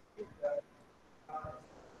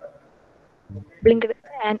blinked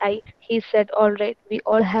an eye. He said, all right, we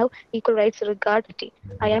all have equal rights regardless of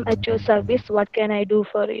nationality. I am at your service. What can I do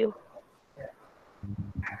for you?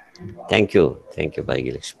 thank you,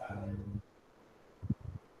 Bhagyalakshmi.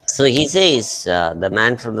 So he says, the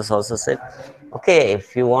man from the saucer said, okay,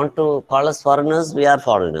 if you want to call us foreigners, we are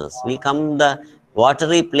foreigners. We come the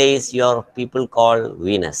watery place your people call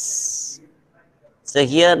Venus. So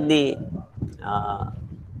here the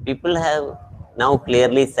people have now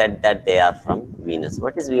clearly said that they are from Venus.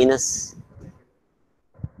 What is Venus?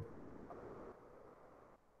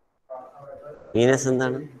 Venus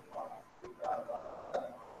എന്താണ്?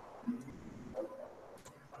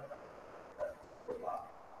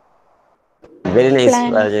 Very nice,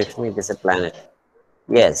 Planet. Rajashmi. It is a planet.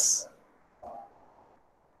 Yes.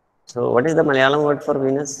 So what is the Malayalam word for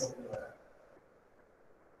Venus?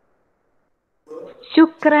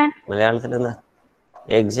 Shukran. മലയാളത്തിൽ എന്താ?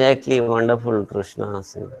 Exactly, wonderful, Krishna.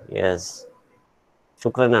 Yes.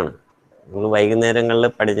 ശുക്രനാണ്. നിങ്ങൾ വൈകുന്നേരങ്ങളിൽ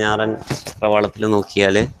പടിഞ്ഞാറൻ പ്രവാളത്തിൽ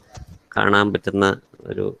നോക്കിയാൽ കാണാൻ പറ്റുന്ന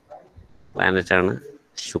ഒരു പ്ലാനറ്റാണ്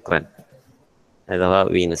ശുക്രൻ അഥവാ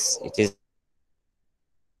Venus.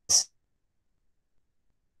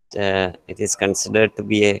 It is considered to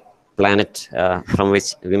be a planet from which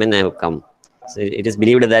women have come. So it is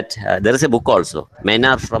believed that there is a book also, Men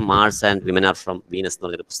Are From Mars and Women Are From Venus എന്ന്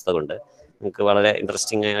പറഞ്ഞൊരു പുസ്തകമുണ്ട്. നിങ്ങൾക്ക് വളരെ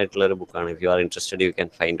interesting ആയിട്ടുള്ള ഒരു ബുക്കാണ്. If you are interested you can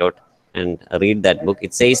find out and read that book.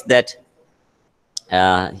 It says that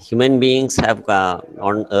human beings have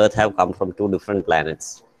on earth have come from two different planets.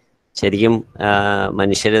 ശരിക്കും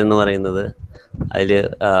മനുഷ്യരെന്ന് പറയുന്നത് അതിൽ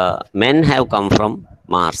men have come from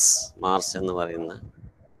Mars എന്ന് പറയുന്ന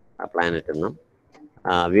പ്ലാനറ്റിൽ നിന്നും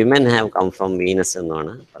women have come from Venus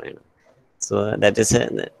എന്നാണ് പറയുന്നത്. So that is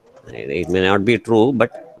it may not be true,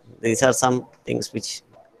 but these are some things which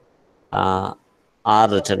are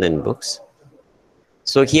written in books.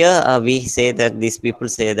 So here we say that these people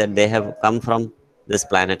say that they have come from this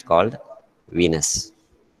planet called Venus.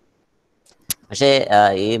 പക്ഷേ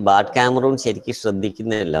ഈ bad Cameroon ശരിക്കും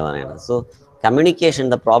ശ്രദ്ധിക്കുന്നില്ല പറയണം. So communication,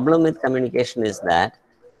 the problem with communication is that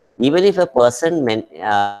even if A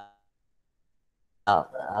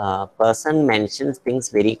person mentions things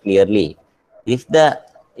very clearly,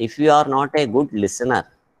 if you are not a good listener,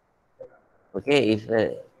 okay,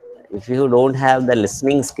 if you don't have the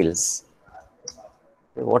listening skills,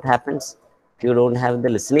 what happens? If you don't have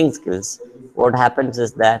the listening skills, what happens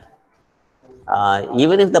is that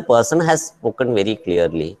even if the person has spoken very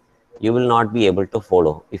clearly, you will not be able to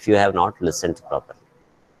follow if you have not listened properly.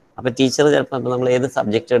 അപ്പോൾ teacher ചിലപ്പോൾ ഇപ്പോൾ നമ്മൾ ഏത്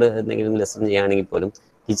subject എന്തെങ്കിലും lesson ചെയ്യുകയാണെങ്കിൽ പോലും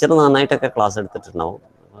teacher നന്നായിട്ടൊക്കെ class എടുത്തിട്ടുണ്ടാവും.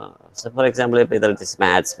 For example ഇപ്പോൾ ഇതർ it is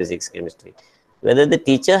maths, physics, chemistry, whether the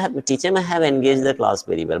teacher may have engaged the class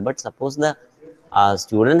very well, but suppose the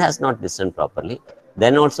student has not listened properly,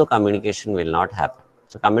 then also communication will not happen.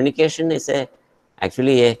 So communication is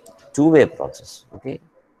actually a two-way process. Okay,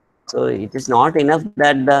 so it is not enough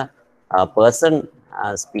that the person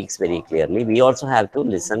speaks very clearly. We also have to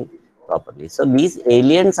listen properly. So these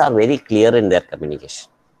aliens are very clear in their communication.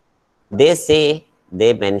 They say,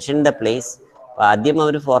 they mention the place. ആദ്യം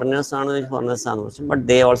അവർ foreigners ആണ്, but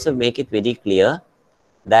they also make it very clear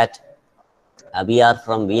that we are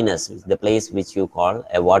from Venus, the place which you call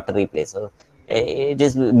a watery place. So it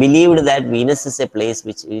is believed that Venus is a place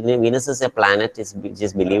which, Venus is a planet which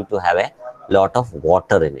is believed to have a lot of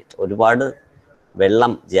water in it. ഒരുപാട്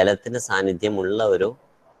വെള്ളം, ജലത്തിന്റെ സാന്നിധ്യമുള്ള ഒരു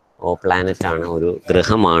planet ആണ്, ഒരു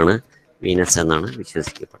ഗ്രഹമാണ് Venus എന്നാണ്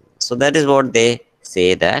വിശ്വസിക്കപ്പെടുന്നത്. So that is what they say,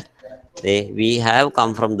 that we have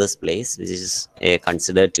come from this place which is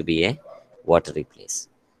considered to be a watery place.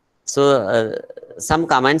 So some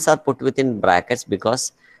comments are put within brackets because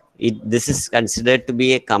this is considered to be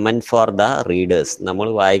a comment for the readers. നമ്മൾ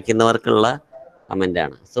വായിക്കുന്നവർക്കുള്ള comment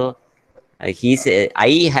ആണ്. So he said,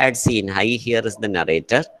 I had seen, I here is the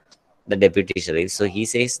narrator, the deputy sheriff. So he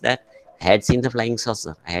says that I had seen the flying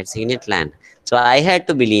saucer, I had seen it land. So I had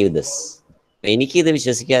to believe this. എനിക്ക് ഇത്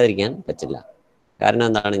വിശ്വസിക്കാതിരിക്കാൻ പറ്റില്ല. കാരണം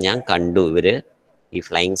എന്താണ്, ഞാൻ കണ്ടു ഇവര് ഈ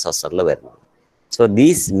flying സോസറിൽ വരുന്നത്. സോ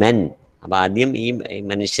ദീസ് മെൻ, അപ്പം ആദ്യം ഈ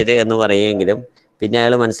മനുഷ്യര് എന്ന് പറയുമെങ്കിലും പിന്നെ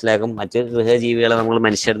അയാൾ മനസ്സിലാക്കും മറ്റ് ഗൃഹജീവികളെ നമ്മൾ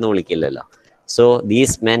മനുഷ്യരെന്ന് വിളിക്കില്ലല്ലോ. സോ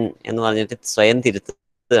ദീസ് മെൻ എന്ന് പറഞ്ഞിട്ട് സ്വയം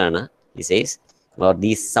തിരുത്തുകയാണ്. He says or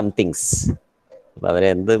these somethings, അപ്പം അവരെ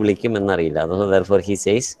എന്ത് വിളിക്കും എന്നറിയില്ല. അതോ therefore he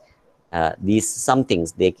says these somethings,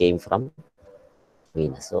 they came from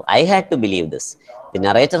Venus. So I had to believe this. The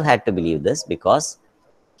narrator had to believe this because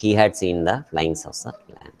he had seen the flying saucer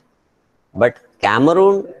land. But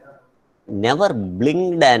Cameroon never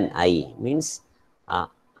blinked an eye. Means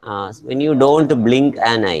when you don't blink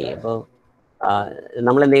an eye,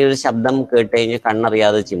 നമ്മൾ എന്തെങ്കിലും ഒരു ശബ്ദം കേട്ട് കഴിഞ്ഞാൽ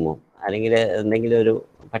കണ്ണറിയാതെ ചിമ്മും, അല്ലെങ്കിൽ എന്തെങ്കിലും ഒരു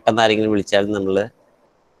പെട്ടെന്ന് ആരെങ്കിലും വിളിച്ചാൽ നമ്മൾ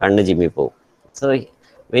കണ്ണ് ചിമ്മിപ്പോവും. So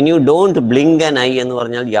when you don't blink an eye എന്ന്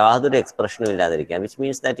പറഞ്ഞാൽ യാതൊരു എക്സ്പ്രഷനും ഇല്ലാതിരിക്കുക, which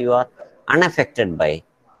means that you are unaffected by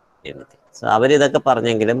anything. So അവരിതൊക്കെ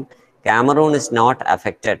പറഞ്ഞെങ്കിലും Cameroon is not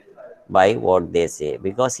affected by what they say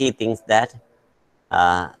because he thinks that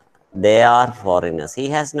they are foreigners. He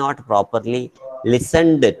has not properly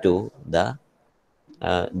listened to the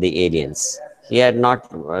aliens. He had not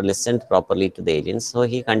listened properly to the aliens, so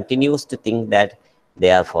he continues to think that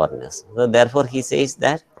they are foreigners. So therefore he says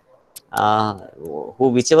that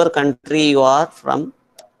whichever country you are from,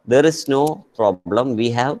 there is no problem, we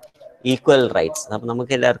have equal rights. അപ്പം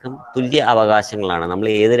നമുക്ക് എല്ലാവർക്കും തുല്യ അവകാശങ്ങളാണ്, നമ്മൾ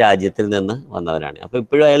ഏത് രാജ്യത്തിൽ നിന്ന് വന്നവരാണ്. അപ്പോൾ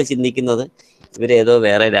ഇപ്പോഴും അയാൾ ചിന്തിക്കുന്നത് ഇവരേതോ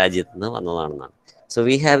വേറെ രാജ്യത്ത് നിന്ന് വന്നതാണെന്നാണ്. So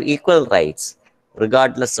we have equal rights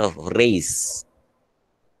regardless of raise.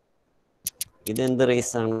 ഇതെന്ത്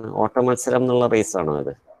റേസാണ്? ഓട്ടമത്സരം എന്നുള്ള റേസാണോ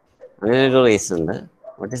ഇത്? അങ്ങനെ ഒരു റേസ് ഉണ്ട്.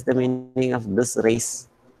 What is the meaning of this raise?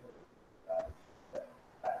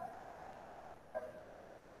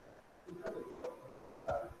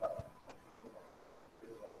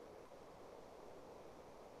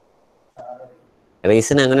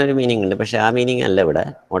 റേസിന് അങ്ങനെ ഒരു മീനിങ് ഉണ്ട്, പക്ഷെ ആ മീനിങ് അല്ല ഇവിടെ.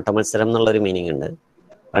 ഓട്ടമത്സരം എന്നുള്ളൊരു മീനിങ് ഉണ്ട്,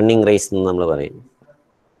 റണ്ണിങ് റേസ് എന്ന് നമ്മൾ പറയും.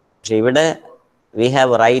 പക്ഷെ ഇവിടെ we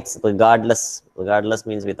have rights regardless. Regardless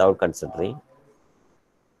means without considering.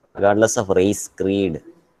 regardless of race, creed.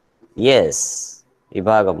 Yes,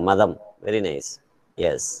 വിഭാഗം, മതം. Very nice.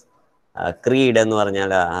 യെസ്. ക്രീഡ് എന്ന്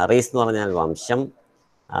പറഞ്ഞാൽ, റേസ് എന്ന് പറഞ്ഞാൽ വംശം,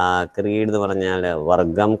 ക്രീഡ് എന്ന് പറഞ്ഞാൽ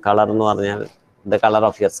വർഗം, കളർ എന്ന് പറഞ്ഞാൽ the colour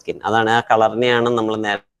of your skin. അതാണ്, ആ കളറിനെയാണ് നമ്മൾ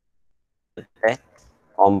നേരത്തെ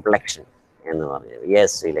കോംപ്ലക്ഷൻ എന്ന് പറഞ്ഞത്.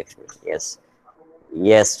 Yes Sreelakshmi. Yes.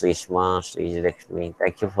 Yes Sreeshma, Sreelakshmi,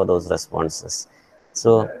 thank you for those responses.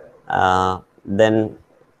 So then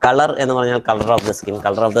colour എന്ന് പറഞ്ഞാൽ colour of the skin.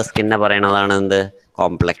 Colour of the സ്കിന്നെ പറയണതാണ് എന്ത്?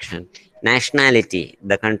 Complexion. Nationality,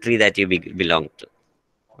 the country that you belong to.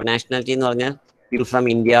 അപ്പോൾ നാഷണാലിറ്റി എന്ന് പറഞ്ഞാൽ people from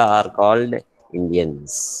India are called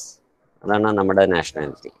Indians. അതാണ് നമ്മുടെ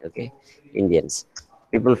nationality. Okay, Indians.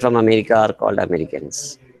 People from America are called Americans.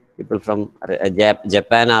 People from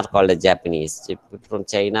Japan are called Japanese. People from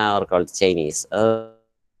China are called Chinese.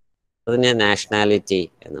 Nationality.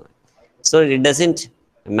 So it doesn't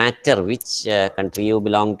matter which country you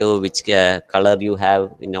belong to, which color you have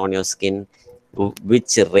on your skin,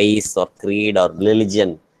 which race or creed or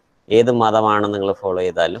religion. ഏത് മതമാണ് നിങ്ങൾ follow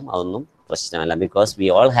ചെയ്താലും അതൊന്നും പ്രശ്നമല്ല. Because we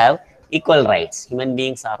all have equal rights. Human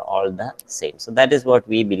beings are all the same. So that is what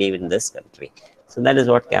we believe in this country. So that is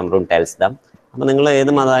what Cameroon tells them. അപ്പോൾ നിങ്ങൾ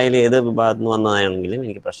ഏത് മതമായാലും ഏത് വിഭാഗത്തിൽ നിന്ന് വന്നതാണെങ്കിലും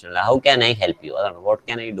എനിക്ക് പ്രശ്നമില്ല. How can I help you? അതാണ്, what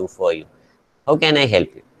can I do for you? How can I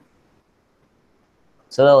help you?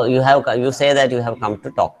 So you say that you have come to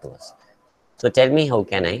talk to us. So tell me, how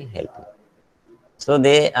can I help you? So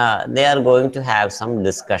they are going to have some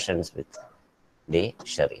discussions with the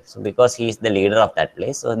Sharif. So because he is the leader of that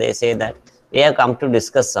place, so they say that we have come to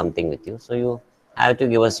discuss something with you. So you have to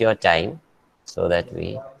give us your time so that we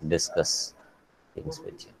discuss things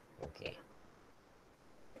with you. Okay.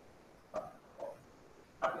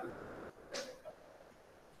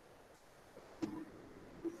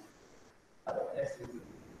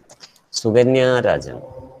 Suganya Rajan.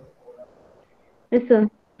 Yes, sir.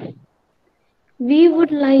 We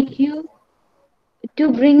would like you to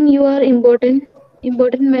bring your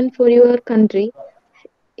important men for your country.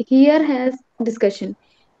 Here has discussion.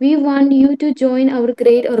 We want you to join our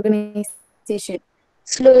great organization.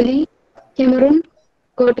 Slowly, Cameroon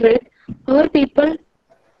got red. Our people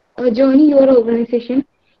are joining your organization.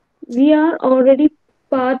 We are already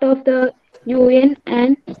part of the UN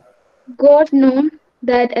and God knows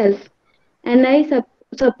that else. And I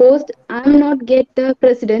supposed I'm not get the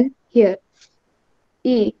president here.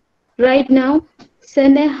 Right now,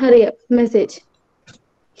 send a hurry up message.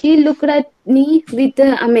 He looked at me with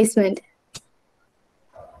amazement.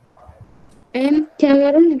 And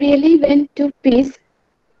Cameron really went to peace.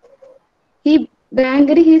 He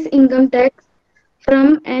banged his income tax from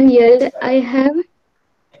and yelled, I have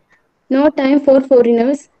no time for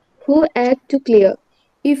foreigners who act too clear.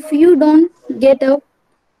 If you don't get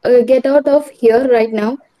out of here right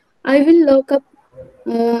now, I will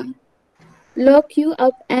lock you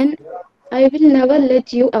up and I will never let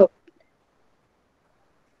you out.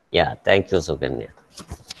 Yeah, thank you, Suganya.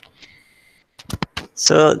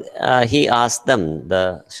 So he asked them, the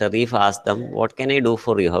Sharif asked them, what can I do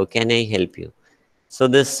for you? How can I help you? So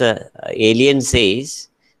this alien says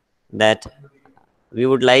that we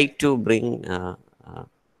would like to bring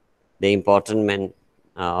the important men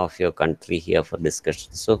of your country here for discussion.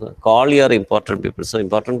 So call your important people. So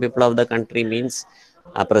important people of the country means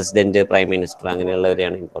president, prime minister,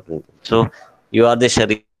 അങ്ങനെയുള്ളവരെയാണ് important people. So you are the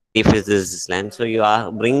Sharif is this land. So you are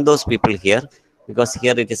bring those people here, because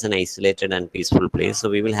here it is an isolated and peaceful place. So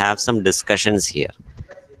we will have some discussions here.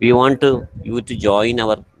 We want you to join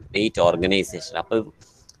our great organization. അപ്പോൾ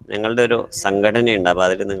ഞങ്ങളുടെ ഒരു സംഘടനയുണ്ട്, അപ്പോൾ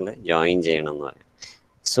അതിൽ നിങ്ങൾ join ചെയ്യണം എന്ന് പറയും.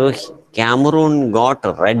 So Cameroon got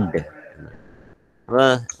red.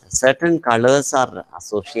 Certain colors are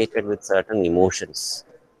associated with certain emotions.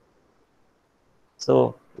 So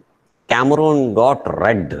Cameroon got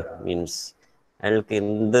red means അയാൾക്ക്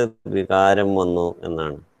എന്ത് വികാരം വന്നു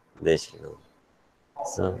എന്നാണ് ഉദ്ദേശിക്കുന്നത്.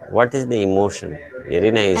 So what is the emotion?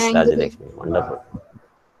 Very nice, Rajalakshmi. Wonderful.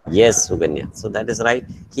 Yes, Suganya. So that is right.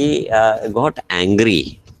 He got angry.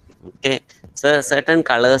 Okay. So certain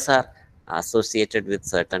colors are associated with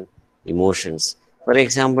certain emotions. For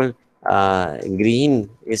example, green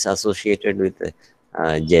is associated with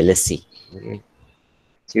jealousy. Okay.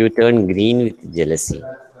 So you turn green with jealousy.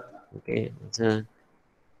 Okay. So,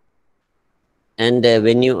 and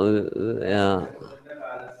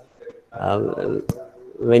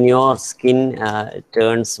when your skin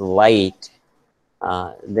turns white,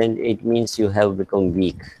 then it means you have become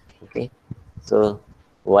weak. Okay. So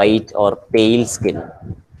white or pale skin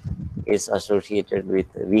is associated with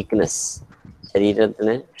weakness.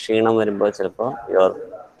 ശരീരത്തിന് ക്ഷീണം വരുമ്പോൾ ചിലപ്പോൾ your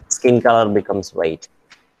skin color becomes white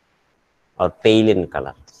or pale in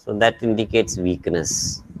color. So that indicates weakness.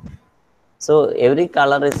 So every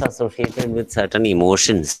color is associated with certain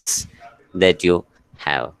emotions that you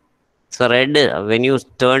have. So red, when you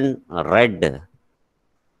turn red,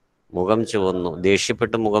 മുഖം ചുവന്നു,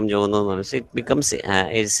 ദേഷ്യപ്പെട്ട് മുഖം ചുവന്നു, it becomes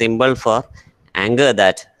a symbol for anger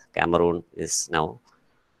that Cameroon is now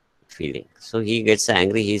feeling. So he gets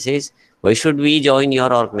angry. He says, why should we join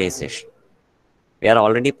your organization? We are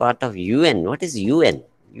already part of UN. What is UN?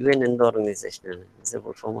 UN എന്ത് organization? It's a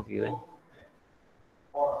full form of UN.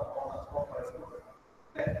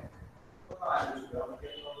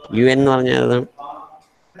 UN എന്ന് പറഞ്ഞാൽ അതാണ്.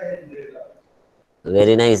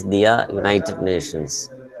 Very nice, Dia. United Nations.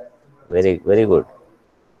 Very, very good.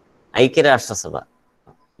 ഐക്യരാഷ്ട്രസഭ.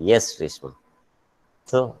 Yes, Krishna.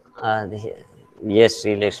 So, yes,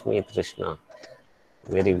 Sri Lakshmi, Krishna.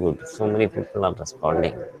 Very good. So many people are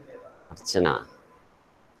responding. Archana.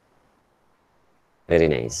 Very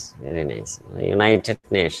nice, very nice.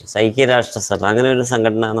 United Nations, ഐക്യരാഷ്ട്രസഭ, അങ്ങനെ ഒരു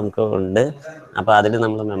സംഘടന നമുക്ക് ഉണ്ട്. അപ്പോൾ അതിൽ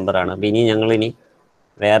നമ്മൾ മെമ്പറാണ്. അപ്പോൾ ഞങ്ങളിനി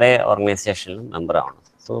വേറെ ഓർഗനൈസേഷനിലും മെമ്പറാണ്.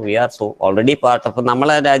 So we are so already part. അപ്പോൾ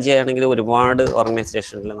നമ്മളെ രാജ്യമാണെങ്കിൽ ഒരുപാട്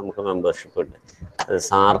ഓർഗനൈസേഷനിൽ നമുക്ക് മെമ്പർഷിപ്പ് ഉണ്ട്.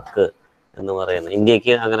 സാർക്ക് എന്ന് പറയുന്ന,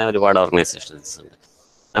 ഇന്ത്യക്ക് അങ്ങനെ ഒരുപാട് ഓർഗനൈസേഷൻസ് ഉണ്ട്.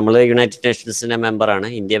 നമ്മൾ യുണൈറ്റഡ് നേഷൻസിൻ്റെ മെമ്പറാണ്,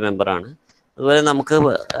 ഇന്ത്യ മെമ്പറാണ്. അതുപോലെ നമുക്ക്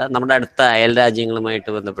നമ്മുടെ അടുത്ത അയൽ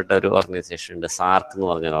രാജ്യങ്ങളുമായിട്ട് ബന്ധപ്പെട്ട ഒരു ഓർഗനൈസേഷൻ ഉണ്ട്, സാർക്ക് എന്ന്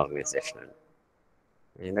പറഞ്ഞൊരു ഓർഗനൈസേഷൻ ഉണ്ട്.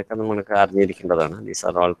 ഇതൊക്കെ നമ്മൾക്ക് അറിഞ്ഞിരിക്കേണ്ടതാണ്. These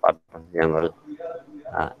are all part of general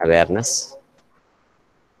awareness.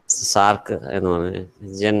 സാർക്ക് എന്ന്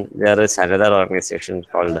പറഞ്ഞാൽ there is another organization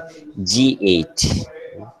called G8,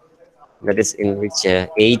 that is in which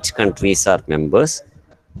 8 countries are members.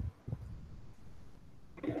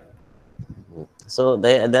 So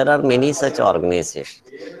there are many such organizations.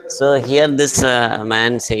 So here this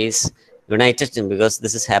man says United, because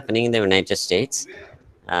this is happening in the United States.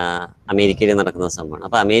 അമേരിക്കയിൽ നടക്കുന്ന സംഭവമാണ്.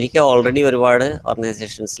 അപ്പോൾ America already ഒരുപാട്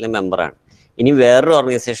ഓർഗനൈസേഷൻസിലെ മെമ്പറാണ്. ഇനി വേറൊരു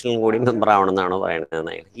ഓർഗനൈസേഷനിലും കൂടി member ആവണമെന്നാണോ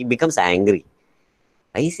പറയുന്നത്. He becomes angry.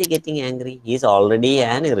 Y is he getting angry? He is already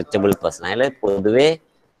an irritable person. അയാൾ പൊതുവേ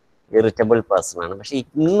ഇറിറ്റബിൾ പേഴ്സൺ ആണ്. പക്ഷെ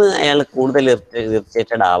ഇന്ന് അയാൾ കൂടുതൽ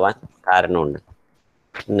ഇറിറ്റേറ്റഡ് ആവാൻ കാരണമുണ്ട്.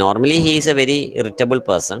 Normally he is A very irritable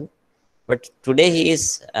person, but today he is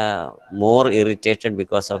more irritated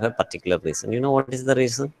because of a particular reason. You know what is the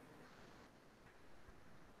reason?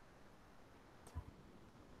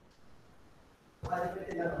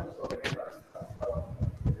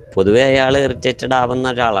 പൊതുവെ അയാൾ ഇറിറ്റേറ്റഡ് ആവുന്ന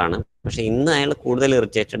ഒരാളാണ്. പക്ഷെ ഇന്ന് അയാൾ കൂടുതൽ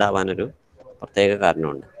ഇറിറ്റേറ്റഡ് ആവാനൊരു പ്രത്യേക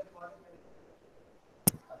കാരണമുണ്ട്.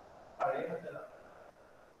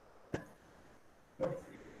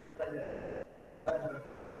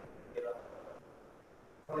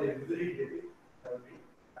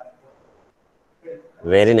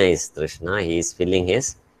 Very nice, Trishna. He is filling his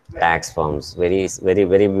tax forms. Very, very,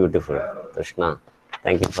 very beautiful, Trishna.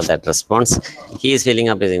 Thank you for that response. He is filling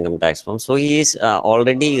up his income tax form. So he is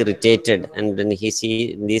already irritated, and when he see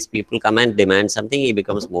these people come and demand something, he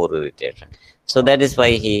becomes more irritated. So that is why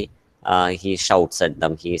he shouts at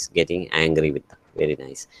them. He is getting angry with them. Very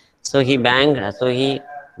nice. So he banged. So he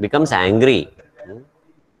becomes angry.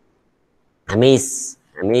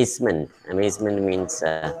 Amazement. Amazement means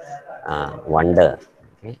wonder.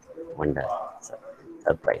 Okay, wonder,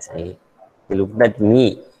 surprise. He looked at me.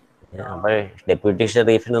 അപ്പോൾ deputy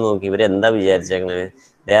ഷെറീഫിനെ നോക്കി, ഇവരെന്താ വിചാരിച്ചേക്കുന്നത്?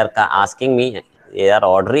 They are asking me, they are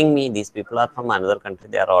ordering me, these people are from another country,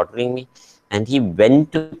 they are ordering me. And he went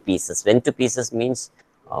to pieces. Went to pieces means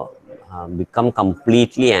become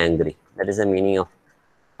completely angry. That is the meaning of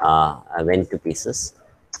went to pieces.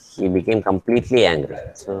 He became completely angry.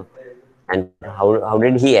 So, and how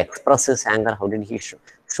did he express his anger? How did he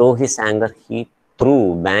show his anger? He threw,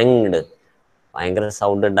 banged, ഭയങ്കര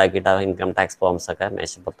sound ഉണ്ടാക്കിയിട്ട് ആ income tax forms ഒക്കെ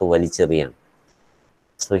മേശപ്പുറത്ത് വലിച്ചെറിയാണ്.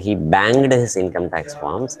 So he banked his income tax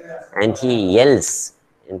forms and he യെൽസ്.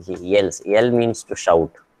 Yell means to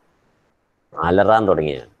shout. അലറാൻ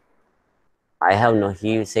തുടങ്ങിയാണ്.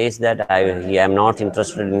 He says that I am not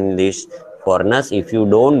interested in these foreigners. If you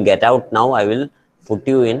don't get out now, I will put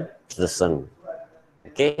you in prison.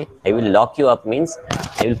 Okay, I will lock you up means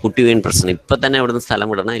I will put you in prison. ഇപ്പൊ തന്നെ ഇവിടുന്ന് സ്ഥലം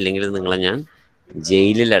വിടണം, ഇല്ലെങ്കിൽ നിങ്ങളെ ഞാൻ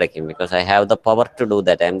ജയിലിൽ അടയ്ക്കും. Because I have the power to do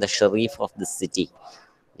that. I M the Sharif of the city.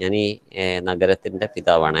 ഞാൻ ഈ നഗരത്തിന്റെ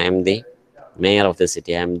പിതാവാണ്. I M the mayor of the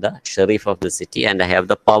city. I am the sheriff of the city, and I have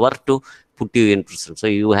the power to put you in prison. So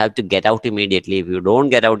you have to get out immediately. If you don't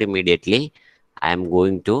get out immediately, I am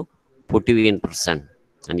going to put you in prison,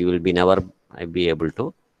 and you will be never be able to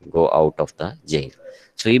go out of the jail.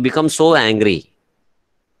 So he becomes so angry,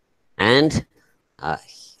 and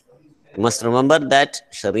you must remember that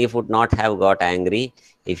Sharif would not have got angry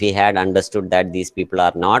if he had understood that these people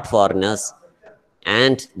are not foreigners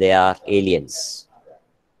and they are aliens.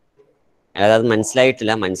 അതായത്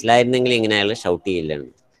മനസ്സിലായിട്ടില്ല. മനസ്സിലായിരുന്നെങ്കിൽ ഇങ്ങനെ അയാൾ shout ചെയ്യില്ല.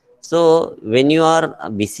 So when you are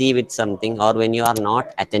busy with something or when you are not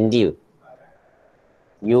attentive,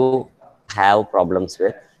 you have problems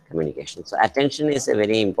with communication. So attention is a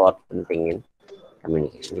very important thing in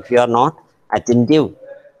communication. If you are not attentive,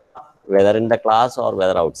 whether in the class or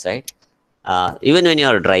whether outside, even when you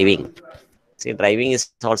are driving, see, driving is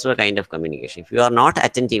also a kind of communication. If you are not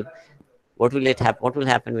attentive, what will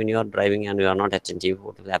happen when you are driving and you are not attentive?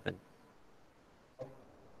 What will happen?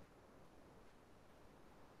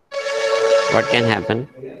 What can happen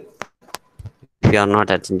if you are not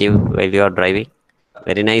attentive while you are driving?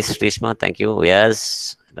 Very nice, Rishma. Thank you.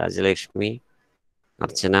 Yes, Rajalakshmi,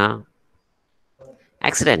 Archana.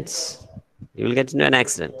 Accidents. You will get into an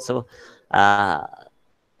accident. So, uh,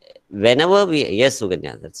 whenever we, yes,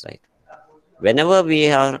 Suganya, that's right. Whenever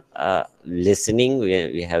we are listening,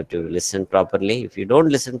 we have to listen properly. If you don't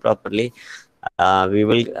listen properly, we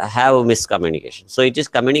will have miscommunication. So it is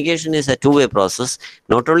communication is a two-way process.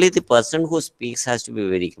 Not only the person who speaks has to be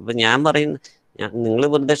very. ഇപ്പൊ ഞാൻ പറയും, നിങ്ങൾ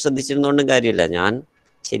വെറുതെ ശ്രദ്ധിച്ചിരുന്നോണ്ടും കാര്യമില്ല. ഞാൻ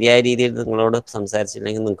ശരിയായ രീതിയിൽ നിങ്ങളോട്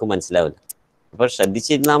സംസാരിച്ചില്ലെങ്കിൽ നിങ്ങൾക്ക് മനസ്സിലാവില്ല. അപ്പോൾ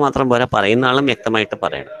ശ്രദ്ധിച്ചിരുന്നാൽ മാത്രം പോരാ, പറയുന്ന ആളും വ്യക്തമായിട്ട്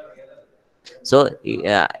പറയണം. So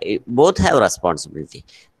both have responsibility.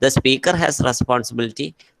 The speaker has responsibility,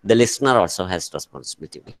 the listener also has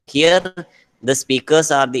responsibility. Here the speakers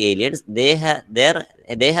are the aliens.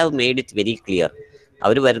 They have made it very clear.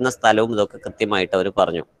 അവർ വരുന്ന സ്ഥലവും ഇതൊക്കെ കൃത്യമായിട്ട് അവർ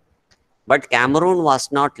പറഞ്ഞു. But Cameron was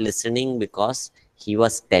not listening because he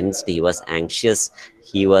was tensed, he was anxious,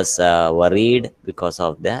 he was worried because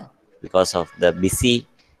of the busy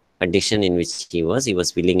condition in which he was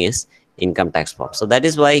filling his income tax form. So that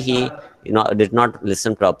is why he did not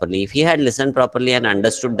listen properly. If he had listened properly and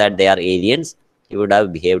understood that they are aliens, he would have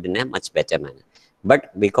behaved in a much better manner. But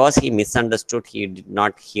because he misunderstood, he did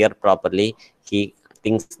not hear properly, he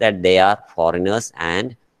thinks that they are foreigners and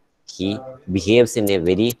he behaves in a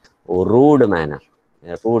very rude manner.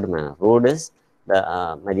 Rude is the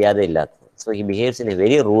maryada illatha. So he behaves in a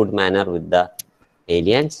very rude manner with the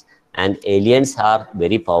aliens, and aliens are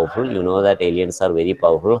very powerful. You know that aliens are very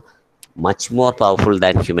powerful, much more powerful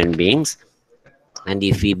than human beings. And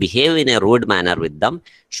if we behave in a rude manner with them,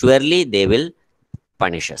 surely they will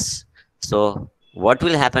punish us. So what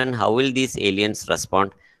will happen? How will these aliens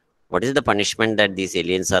respond? What is the punishment that these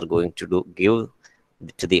aliens are going to give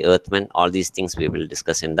to the earthmen? All these things we will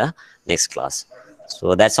discuss in the next class.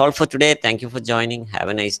 So that's all for today. Thank you for joining. Have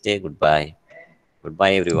a nice day. Goodbye.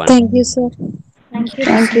 Goodbye, everyone. Thank you, sir. Thank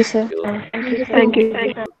you, sir. Thank you. Thank you.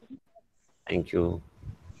 Thank you.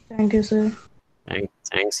 Thank you, sir.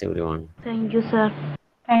 Thanks, everyone. Thank you, sir.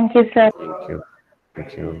 Thank you, sir. Thank you.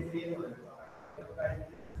 Thank you.